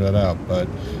have to figure that out. But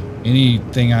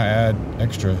anything I add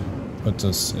extra puts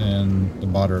us in the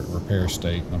moderate repair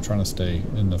state. I'm trying to stay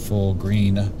in the full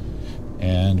green.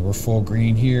 And we're full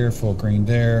green here, full green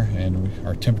there, and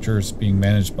our temperature is being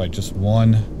managed by just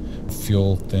one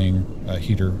fuel thing,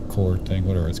 heater core thing,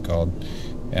 whatever it's called.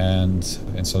 And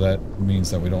so that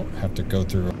means that we don't have to go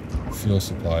through a fuel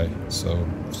supply so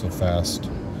fast,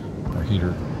 or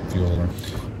heater fuel.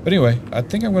 But anyway, I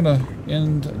think I'm gonna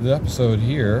end the episode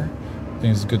here. I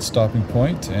think it's a good stopping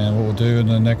point, and what we'll do in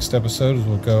the next episode is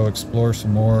we'll go explore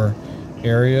some more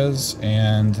areas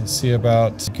and see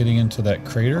about getting into that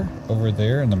crater over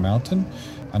there in the mountain.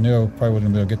 I knew I probably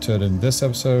wouldn't be able to get to it in this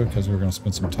episode because we were going to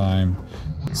spend some time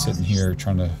sitting here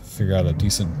trying to figure out a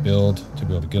decent build to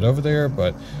be able to get over there,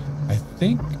 but I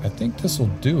think this will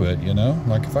do it, you know?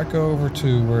 Like if I go over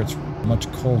to where it's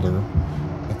much colder,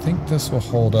 I think this will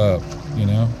hold up, you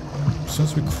know? As soon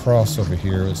as we cross over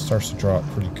here, it starts to drop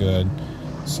pretty good.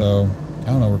 So, I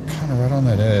don't know, we're kind of right on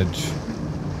that edge.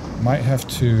 Might have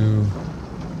to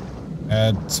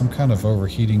add some kind of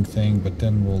overheating thing, but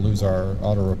then we'll lose our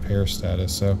auto repair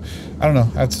status. So I don't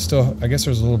know. I guess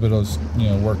there's a little bit of, you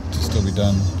know, work to still be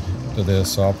done to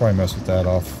this. So I'll probably mess with that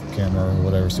off camera or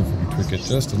whatever, see if we can tweak it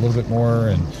just a little bit more.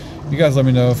 And you guys let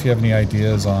me know if you have any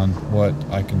ideas on what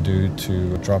I can do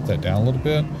to drop that down a little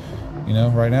bit. You know,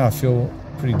 right now I feel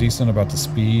pretty decent about the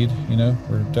speed. You know,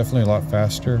 we're definitely a lot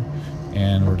faster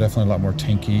and we're definitely a lot more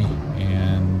tanky,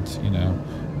 and you know,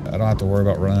 I don't have to worry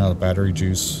about running out of battery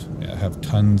juice. I have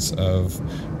tons of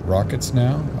rockets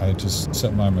now. I just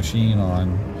set my machine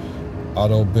on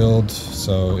auto build,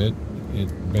 so it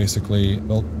basically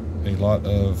built a lot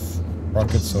of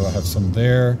rockets. So I have some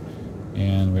there,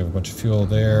 and we have a bunch of fuel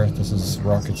there. This is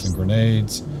rockets and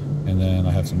grenades, and then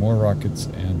I have some more rockets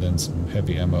and then some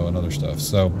heavy ammo and other stuff.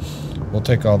 So we'll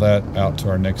take all that out to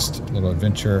our next little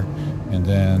adventure, and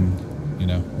then, you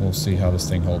know, we'll see how this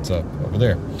thing holds up over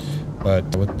there.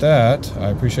 But with that, I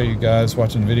appreciate you guys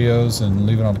watching videos and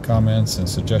leaving all the comments and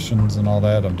suggestions and all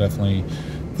that. I'm definitely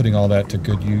putting all that to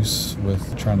good use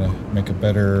with trying to make a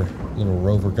better little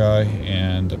rover guy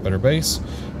and a better base,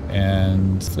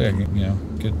 and you know,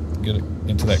 get it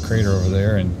into that crater over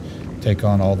there and take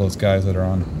on all those guys that are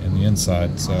in the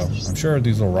inside. So I'm sure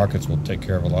these little rockets will take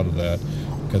care of a lot of that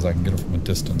because I can get them from a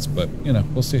distance. But you know,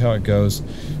 we'll see how it goes.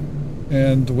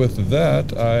 And with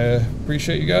that, I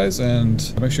appreciate you guys,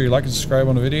 and make sure you like and subscribe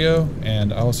on the video,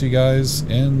 and I will see you guys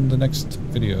in the next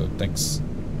video. Thanks.